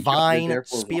a divine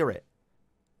spirit.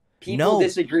 People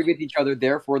disagree with each other,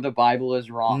 therefore the Bible is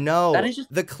wrong. No,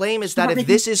 the claim is that if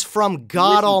this is from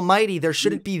God Almighty, there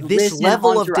shouldn't be this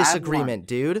level of disagreement,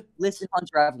 dude. Listen,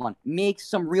 Hunter Avallone, make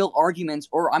some real arguments,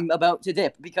 or I'm about to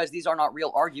dip, because these are not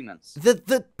real arguments.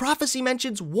 The prophecy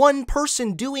mentions one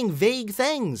person doing vague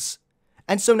things.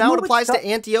 And so now it applies to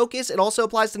Antiochus, it also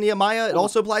applies to Nehemiah, it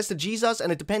also applies to Jesus,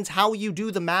 and it depends how you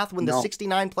do the math when the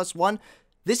 69 plus 1.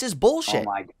 This is bullshit.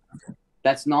 Oh my God.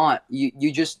 That's not,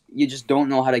 you just don't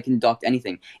know how to conduct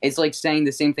anything. It's like saying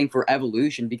the same thing for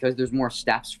evolution, because there's more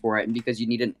steps for it and because you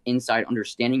need an inside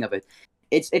understanding of it.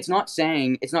 It's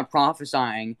not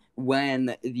prophesying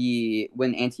when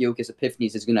Antiochus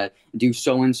Epiphanes is going to do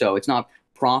so-and-so. It's not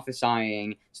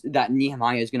prophesying that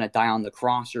Nehemiah is going to die on the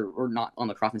cross, or not on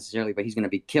the cross necessarily, but he's going to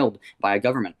be killed by a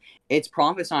government. It's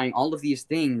prophesying all of these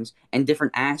things and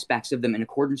different aspects of them in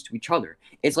accordance to each other.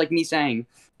 It's like me saying,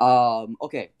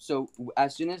 okay, so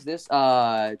as soon as this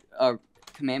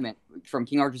commandment from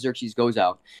King Artaxerxes goes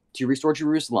out to restore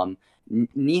Jerusalem,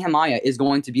 Nehemiah is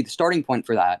going to be the starting point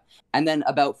for that. And then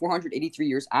about 483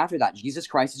 years after that, Jesus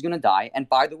Christ is going to die. And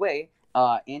by the way,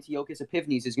 Antiochus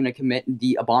Epiphanes is going to commit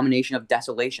the abomination of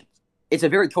desolations. It's a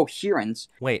very coherent.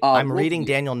 Wait, I'm reading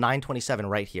Daniel 9:27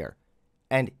 right here.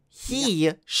 And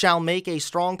he shall make a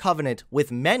strong covenant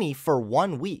with many for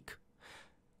 1 week.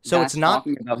 So That's it's not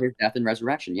talking about his death and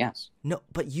resurrection. Yes. No,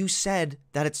 but you said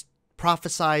that it's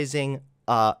prophesizing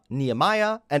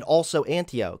Nehemiah and also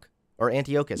Antioch or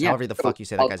Antiochus, however the fuck you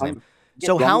say that guy's name.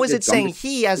 So how is it saying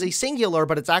he as a singular,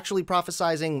 but it's actually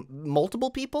prophesizing multiple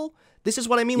people? This is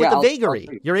what I mean with the vagary.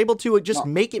 You're able to just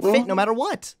make it fit no matter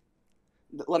what.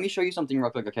 Let me show you something real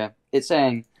quick, okay? It's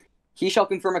saying, he shall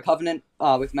confirm a covenant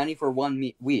with many for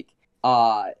 1 week.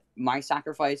 My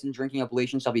sacrifice and drinking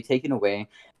oblation shall be taken away,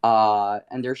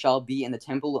 and there shall be in the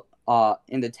temple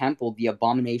the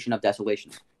abomination of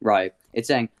desolations. Right. It's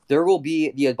saying there will be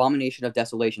the abomination of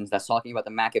desolations. That's talking about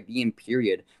the Maccabean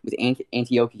period with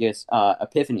Antiochus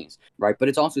Epiphanes. Right. But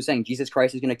it's also saying Jesus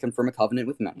Christ is going to confirm a covenant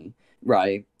with many.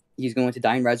 Right. He's going to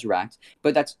die and resurrect.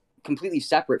 But that's completely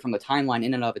separate from the timeline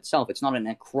in and of itself. It's not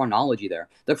a chronology there.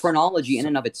 The chronology in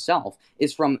and of itself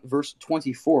is from verse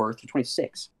 24 through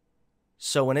 26.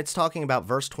 So when it's talking about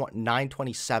verse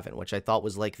 9:27, which I thought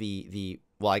was like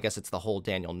well, I guess it's the whole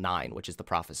Daniel 9, which is the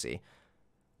prophecy.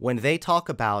 When they talk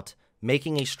about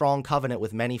making a strong covenant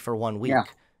with many for 1 week,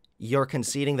 you're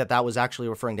conceding that that was actually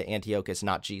referring to Antiochus,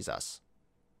 not Jesus.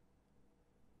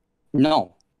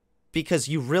 No. Because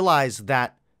you realize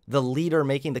that the leader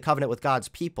making the covenant with God's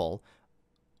people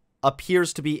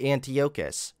appears to be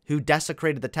Antiochus, who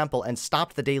desecrated the temple and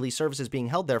stopped the daily services being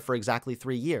held there for exactly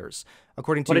 3 years,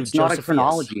 according to Josephus. But it's not a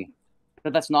chronology.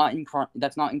 But that's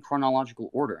not in chronological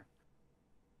order.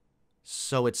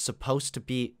 So it's supposed to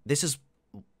be.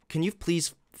 Can you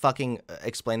please fucking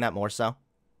explain that more so?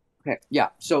 Okay. Yeah.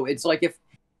 So it's like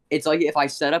if I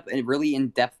set up a really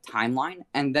in-depth timeline,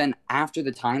 and then after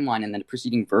the timeline and then the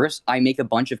preceding verse, I make a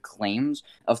bunch of claims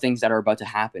of things that are about to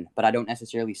happen, but I don't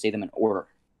necessarily say them in order.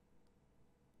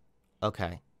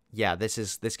 Okay. Yeah,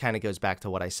 this kind of goes back to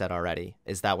what I said already,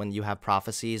 is that when you have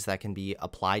prophecies that can be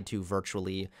applied to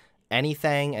virtually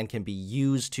anything and can be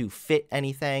used to fit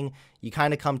anything, you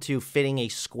kind of come to fitting a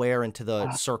square into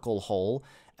the circle hole.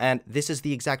 And this is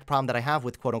the exact problem that I have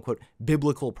with quote-unquote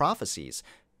biblical prophecies.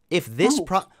 If this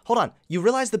hold on, you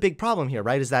realize the big problem here,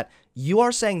 right, is that you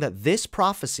are saying that this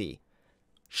prophecy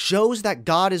shows that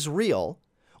God is real,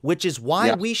 which is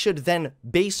why we should then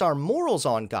base our morals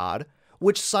on God,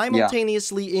 which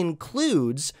simultaneously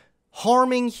includes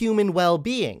harming human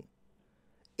well-being.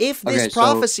 If this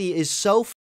prophecy is so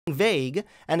vague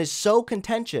and is so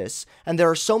contentious, and there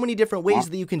are so many different ways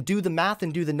that you can do the math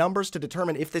and do the numbers to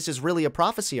determine if this is really a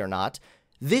prophecy or not,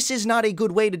 this is not a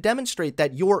good way to demonstrate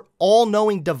that your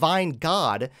all-knowing divine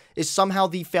God is somehow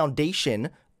the foundation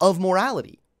of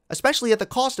morality, especially at the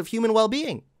cost of human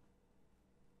well-being.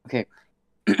 Okay.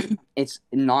 It's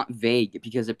not vague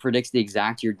because it predicts the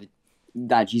exact year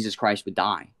that Jesus Christ would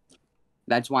die.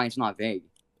 That's why it's not vague.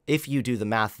 If you do the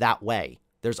math that way,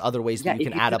 there's other ways that you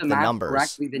can add up the numbers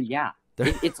correctly. Then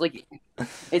it's like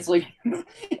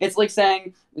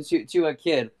saying to a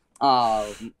kid,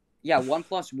 1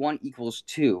 plus 1 equals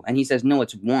 2, and he says no,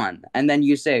 it's 1, and then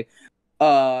you say,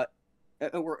 and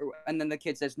then the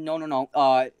kid says no,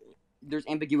 there's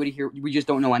ambiguity here. We just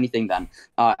don't know anything then,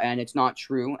 and it's not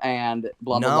true, and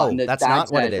blah blah blah. No, that's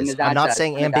not what it is. I'm not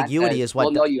saying ambiguity is what.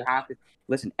 Well, no, you have to.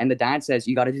 Listen, and the dad says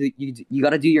you got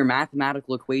to do your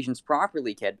mathematical equations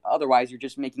properly, kid. Otherwise, you're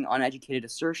just making uneducated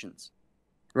assertions,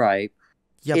 right?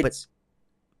 Yeah,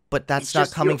 but that's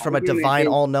not coming from a divine,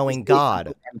 all-knowing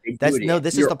God.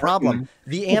 This is the problem.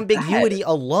 The ambiguity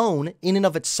alone, in and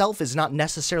of itself, is not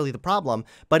necessarily the problem.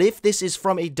 But if this is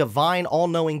from a divine,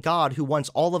 all-knowing God who wants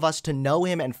all of us to know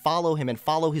him and follow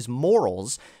his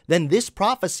morals, then this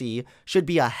prophecy should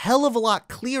be a hell of a lot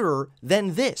clearer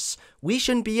than this. We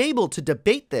shouldn't be able to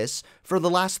debate this for the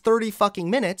last 30 fucking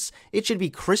minutes. It should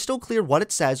be crystal clear what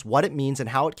it says, what it means, and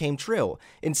how it came true.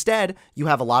 Instead, you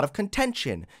have a lot of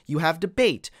contention. You have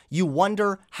debate. You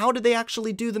wonder, how did they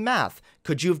actually do the math?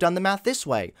 Could you have done the math this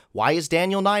way? Why is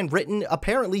Daniel 9 written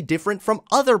apparently different from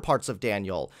other parts of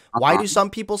Daniel? Why do some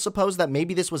people suppose that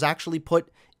maybe this was actually put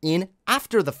in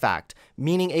after the fact,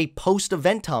 meaning a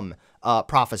post-eventum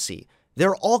prophecy?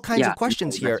 There are all kinds of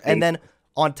questions here. And then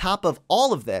on top of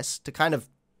all of this, to kind of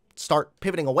start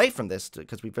pivoting away from this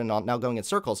because we've been now going in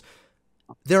circles.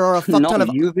 There are a fuck ton of...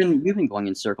 you've been going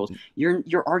in circles.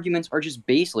 Your arguments are just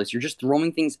baseless. You're just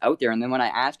throwing things out there, and then when I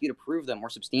ask you to prove them or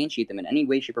substantiate them in any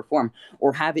way, shape, or form,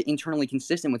 or have it internally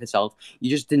consistent with itself, you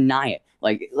just deny it.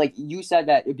 Like you said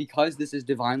that because this is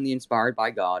divinely inspired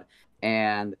by God,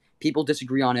 and people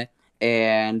disagree on it,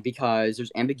 and because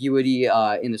there's ambiguity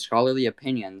in the scholarly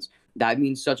opinions, that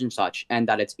means such and such, and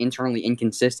that it's internally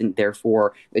inconsistent,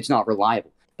 therefore it's not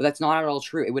reliable. But that's not at all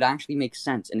true. It would actually make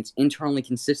sense, and it's internally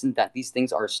consistent that these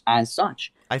things are as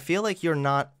such. I feel like you're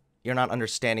not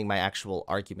understanding my actual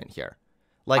argument here.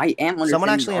 Like, I am understanding. Someone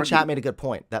actually in chat made a good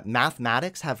point that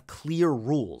mathematics have clear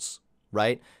rules,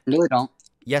 right? No, they don't.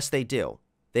 Yes, they do.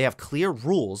 They have clear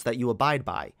rules that you abide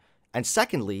by. And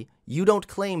secondly, you don't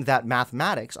claim that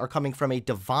mathematics are coming from a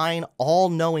divine,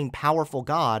 all-knowing, powerful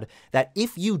God that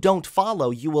if you don't follow,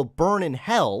 you will burn in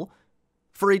hell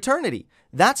for eternity.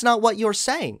 That's not what you're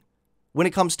saying when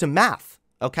it comes to math,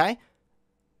 okay?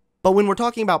 But when we're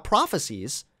talking about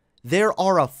prophecies, there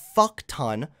are a fuck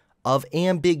ton of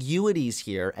ambiguities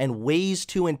here and ways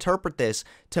to interpret this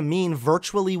to mean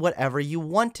virtually whatever you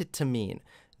want it to mean.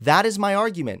 That is my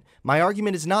argument. My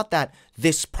argument is not that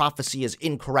this prophecy is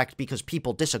incorrect because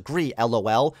people disagree,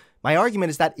 LOL. My argument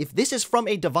is that if this is from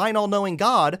a divine all-knowing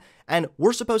God, and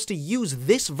we're supposed to use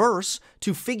this verse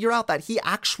to figure out that he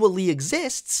actually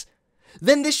exists,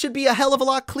 then this should be a hell of a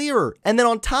lot clearer. And then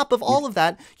on top of all of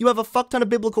that, you have a fuck ton of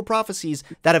biblical prophecies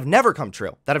that have never come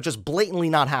true, that have just blatantly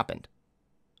not happened.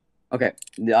 Okay.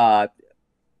 I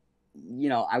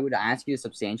would ask you to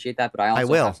substantiate that, but I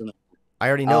will. Have some... I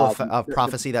already know a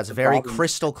prophecy that's very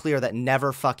crystal clear that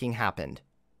never fucking happened.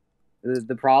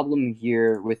 The problem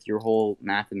here with your whole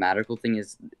mathematical thing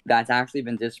is that's actually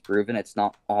been disproven. It's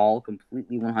not all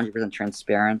completely 100%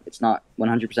 transparent. It's not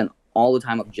 100% all the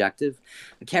time objective.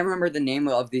 I can't remember the name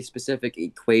of the specific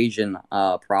equation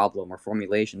problem or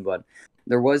formulation, but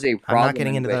there was a problem. I'm not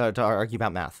getting into to argue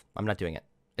about math. I'm not doing it.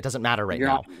 It doesn't matter right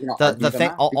now. The thing,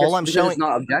 all I'm showing, it's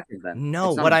not objective then.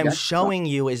 No, what I'm showing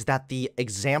you is that the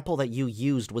example that you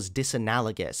used was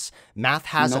disanalogous. Math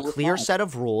has a clear set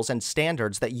of rules and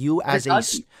standards that you as a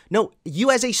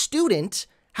student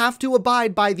have to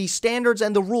abide by the standards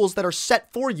and the rules that are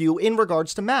set for you in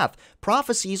regards to math.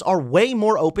 Prophecies are way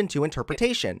more open to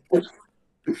interpretation.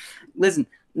 Listen,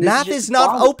 math is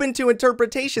not open to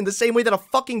interpretation the same way that a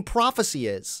fucking prophecy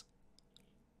is.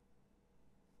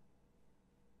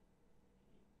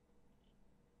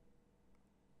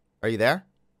 Are you there?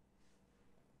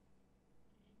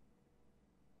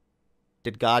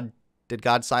 Did God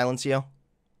silence you?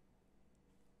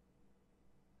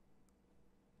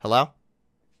 Hello?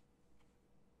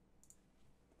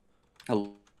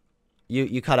 Hello.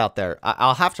 You cut out there.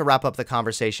 I'll have to wrap up the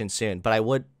conversation soon, but I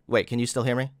would wait. Can you still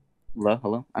hear me?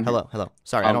 Hello. Hello.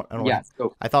 Sorry, I don't. Yeah.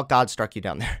 I thought God struck you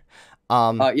down there.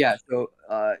 Yeah. So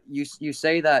you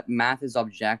say that math is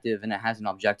objective and it has an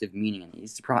objective meaning and it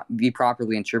needs to be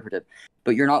properly interpreted,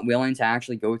 but you're not willing to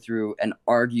actually go through and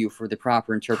argue for the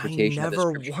proper interpretation. I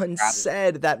never once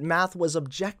said that math was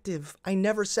objective. I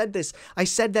never said this. I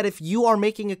said that if you are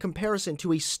making a comparison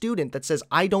to a student that says,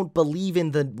 I don't believe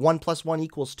in the 1 + 1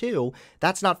 = 2,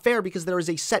 that's not fair because there is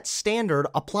a set standard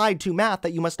applied to math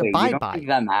that you must abide by. You don't think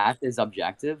that math is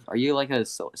objective? Are you like a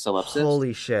solipsist?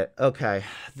 Holy shit. Okay.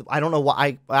 I don't know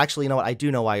why. Actually, you know what? I do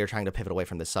know why you're trying to pivot away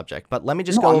from this subject, but let me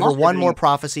just go over one more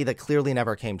prophecy that clearly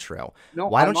never came true.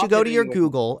 Why don't you go to your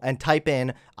Google and type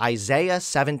in Isaiah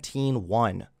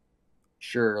 17:1.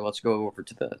 Sure, let's go over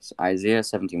to this. Isaiah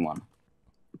 17:1.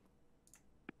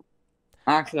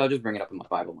 Actually, I'll just bring it up in my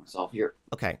Bible myself here.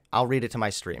 Okay, I'll read it to my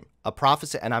stream. A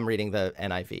prophecy, and I'm reading the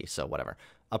NIV, so whatever.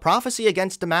 A prophecy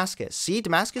against Damascus. See,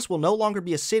 Damascus will no longer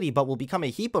be a city, but will become a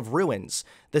heap of ruins.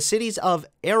 The cities of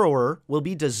Aroer will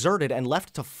be deserted and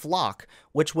left to flock,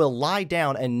 which will lie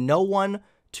down, and no one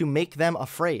to make them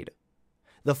afraid.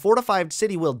 The fortified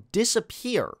city will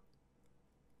disappear.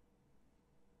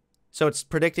 So it's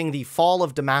predicting the fall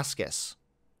of Damascus.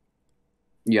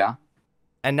 Yeah.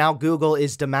 And now Google,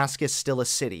 is Damascus still a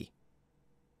city?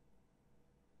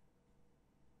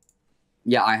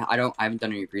 Yeah, I haven't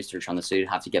done any research on this, so you'd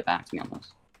have to get back to me on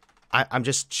this. I'm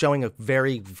just showing a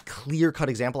very clear-cut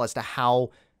example as to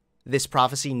how this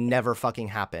prophecy never fucking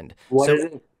happened. What is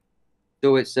it?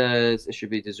 So it says it should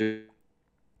be deserted.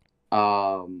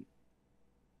 Yeah,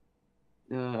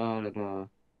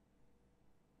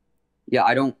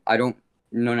 I don't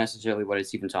know necessarily what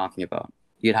it's even talking about.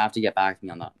 You'd have to get back to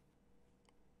me on that.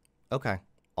 Okay.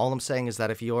 All I'm saying is that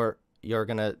if you're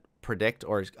gonna predict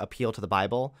or appeal to the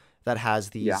Bible that has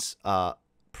these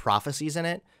prophecies in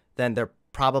it, then there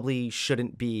probably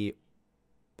shouldn't be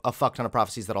a fuck ton of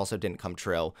prophecies that also didn't come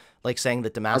true, like saying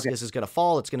that Damascus is going to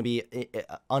fall. It's going to be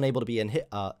unable to be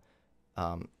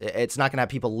it's not going to have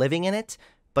people living in it.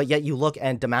 But yet you look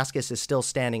and Damascus is still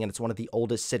standing, and it's one of the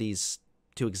oldest cities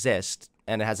to exist,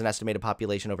 and it has an estimated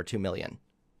population over 2 million.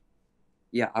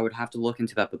 Yeah, I would have to look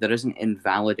into that, but that doesn't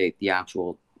invalidate the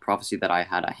actual prophecy that I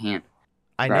had at hand.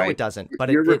 I know it doesn't, but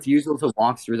your refusal to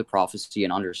walk through the prophecy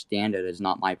and understand it is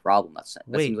not my problem. That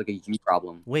seems like a you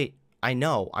problem. Wait, I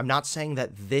know. I'm not saying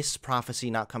that this prophecy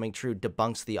not coming true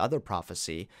debunks the other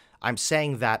prophecy. I'm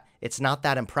saying that it's not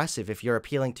that impressive if you're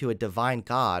appealing to a divine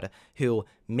God who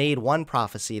made one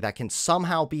prophecy that can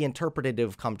somehow be interpreted to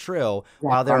have come true,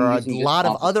 while there are a lot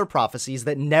of other prophecies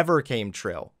that never came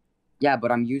true. Yeah,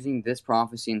 but I'm using this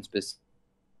prophecy in specific.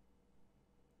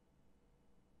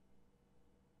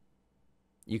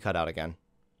 You cut out again.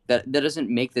 That doesn't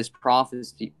make this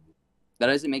prophecy. That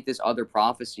doesn't make this other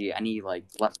prophecy any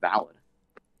less valid.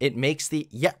 It makes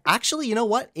actually, you know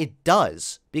what? It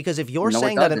does. Because if you're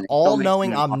saying that an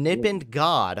all-knowing, omniscient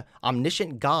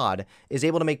God is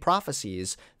able to make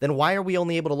prophecies, then why are we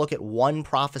only able to look at one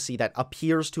prophecy that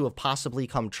appears to have possibly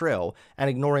come true and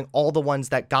ignoring all the ones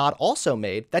that God also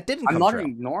made that didn't come true? I'm not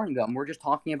ignoring them. We're just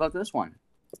talking about this one.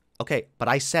 Okay, but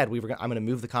I said I'm going to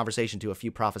move the conversation to a few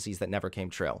prophecies that never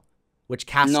came true, which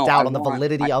casts doubt on the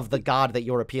validity of the God that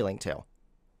you're appealing to.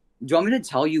 Do you want me to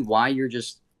tell you why you're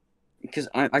just... Because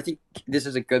I think this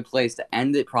is a good place to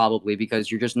end it, probably, because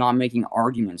you're just not making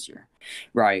arguments here,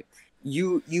 right?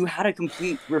 You had a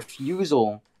complete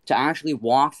refusal to actually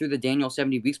walk through the Daniel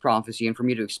 70 weeks prophecy and for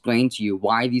me to explain to you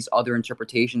why these other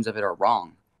interpretations of it are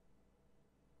wrong.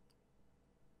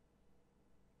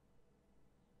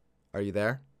 Are you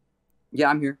there?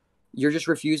 Yeah, I'm here. You're just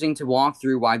refusing to walk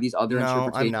through why these other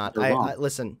interpretations are wrong.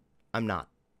 Listen, I'm not.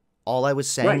 All I was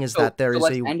saying is that there is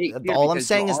all I'm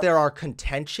saying is there are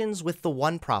contentions with the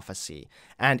one prophecy.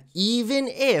 And even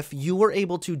if you were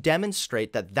able to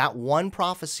demonstrate that that one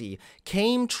prophecy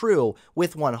came true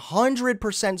with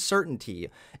 100% certainty,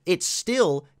 it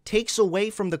still takes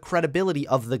away from the credibility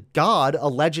of the God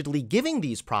allegedly giving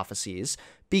these prophecies,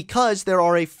 because there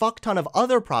are a fuck ton of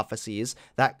other prophecies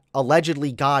that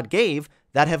allegedly God gave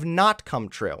that have not come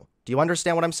true. Do you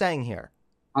understand what I'm saying here?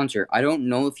 Hunter, I don't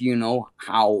know if you know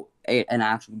how an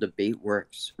actual debate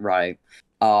works, right?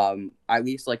 At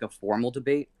least like a formal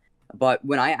debate. But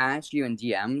when I ask you in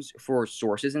DMs for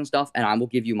sources and stuff, and I will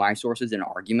give you my sources and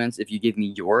arguments if you give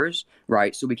me yours,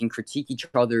 right? So we can critique each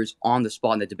other's on the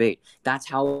spot in the debate. That's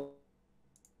how...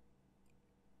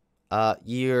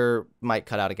 You might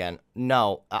cut out again.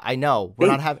 No, I know. We're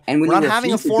not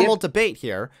having a formal debate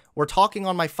here. We're talking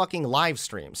on my fucking live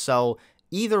stream. So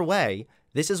either way,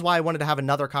 this is why I wanted to have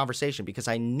another conversation, because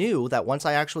I knew that once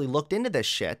I actually looked into this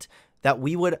shit, that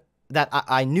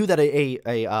I knew that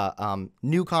a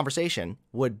new conversation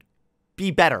would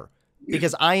be better,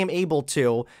 because I am able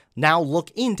to now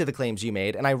look into the claims you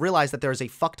made, and I realize that there is a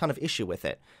fuck ton of issue with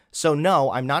it. So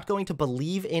no, I'm not going to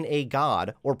believe in a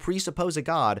God or presuppose a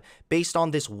God based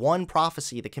on this one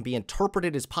prophecy that can be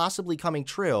interpreted as possibly coming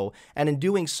true, and in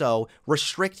doing so,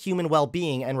 restrict human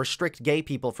well-being and restrict gay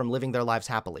people from living their lives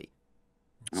happily.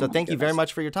 So thank you very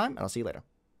much for your time, and I'll see you later.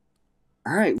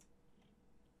 All right.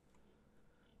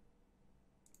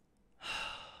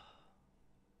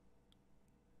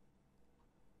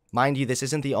 Mind you, this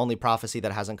isn't the only prophecy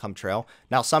that hasn't come true.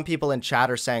 Now, some people in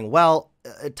chat are saying, well,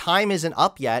 time isn't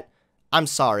up yet. I'm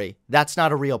sorry. That's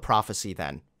not a real prophecy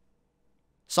then.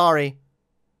 Sorry.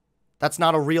 That's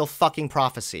not a real fucking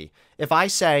prophecy. If I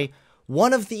say,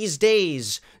 one of these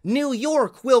days, New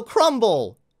York will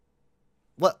crumble.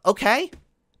 Well, okay.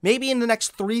 Maybe in the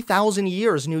next 3,000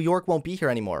 years, New York won't be here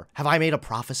anymore. Have I made a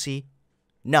prophecy?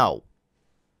 No.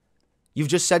 You've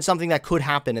just said something that could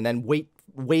happen and then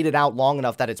waited out long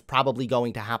enough that it's probably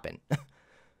going to happen.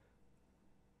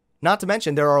 Not to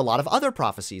mention, there are a lot of other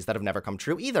prophecies that have never come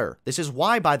true either. This is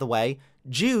why, by the way,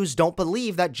 Jews don't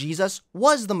believe that Jesus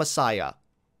was the Messiah.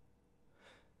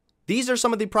 These are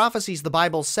some of the prophecies the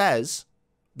Bible says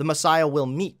the Messiah will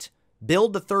meet.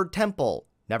 Build the third temple.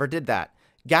 Never did that.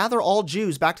 Gather all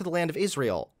Jews back to the land of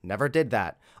Israel. Never did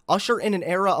that. Usher in an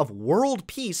era of world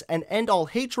peace and end all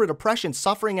hatred, oppression,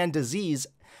 suffering, and disease.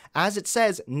 As it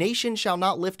says, nation shall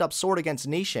not lift up sword against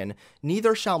nation,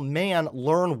 neither shall man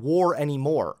learn war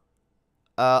anymore.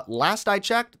 Last I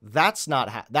checked, that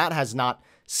has not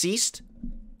ceased.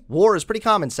 War is pretty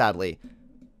common, sadly.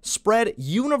 Spread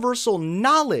universal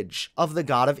knowledge of the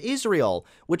God of Israel,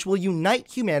 which will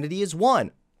unite humanity as one.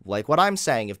 Like what I'm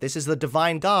saying, if this is the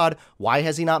divine God, why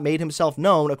has he not made himself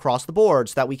known across the board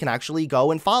so that we can actually go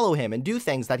and follow him and do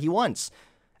things that he wants?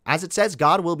 As it says,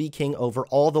 God will be king over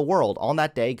all the world. On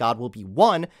that day, God will be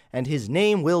one, and his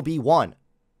name will be one.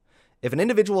 If an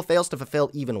individual fails to fulfill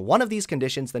even one of these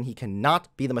conditions, then he cannot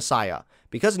be the Messiah.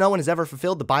 Because no one has ever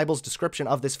fulfilled the Bible's description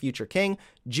of this future king,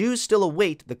 Jews still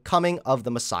await the coming of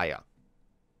the Messiah.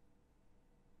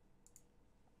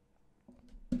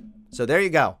 So there you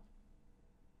go.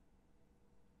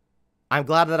 I'm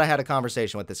glad that I had a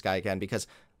conversation with this guy again, because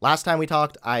last time we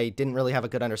talked, I didn't really have a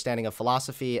good understanding of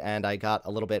philosophy, and I got a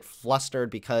little bit flustered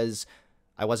because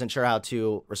I wasn't sure how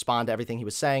to respond to everything he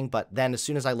was saying. But then as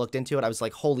soon as I looked into it, I was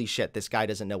like, holy shit, this guy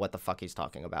doesn't know what the fuck he's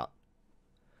talking about.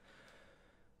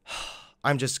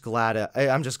 I'm just glad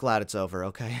it's over,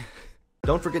 okay?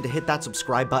 Don't forget to hit that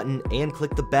subscribe button and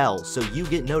click the bell so you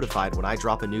get notified when I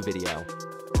drop a new video.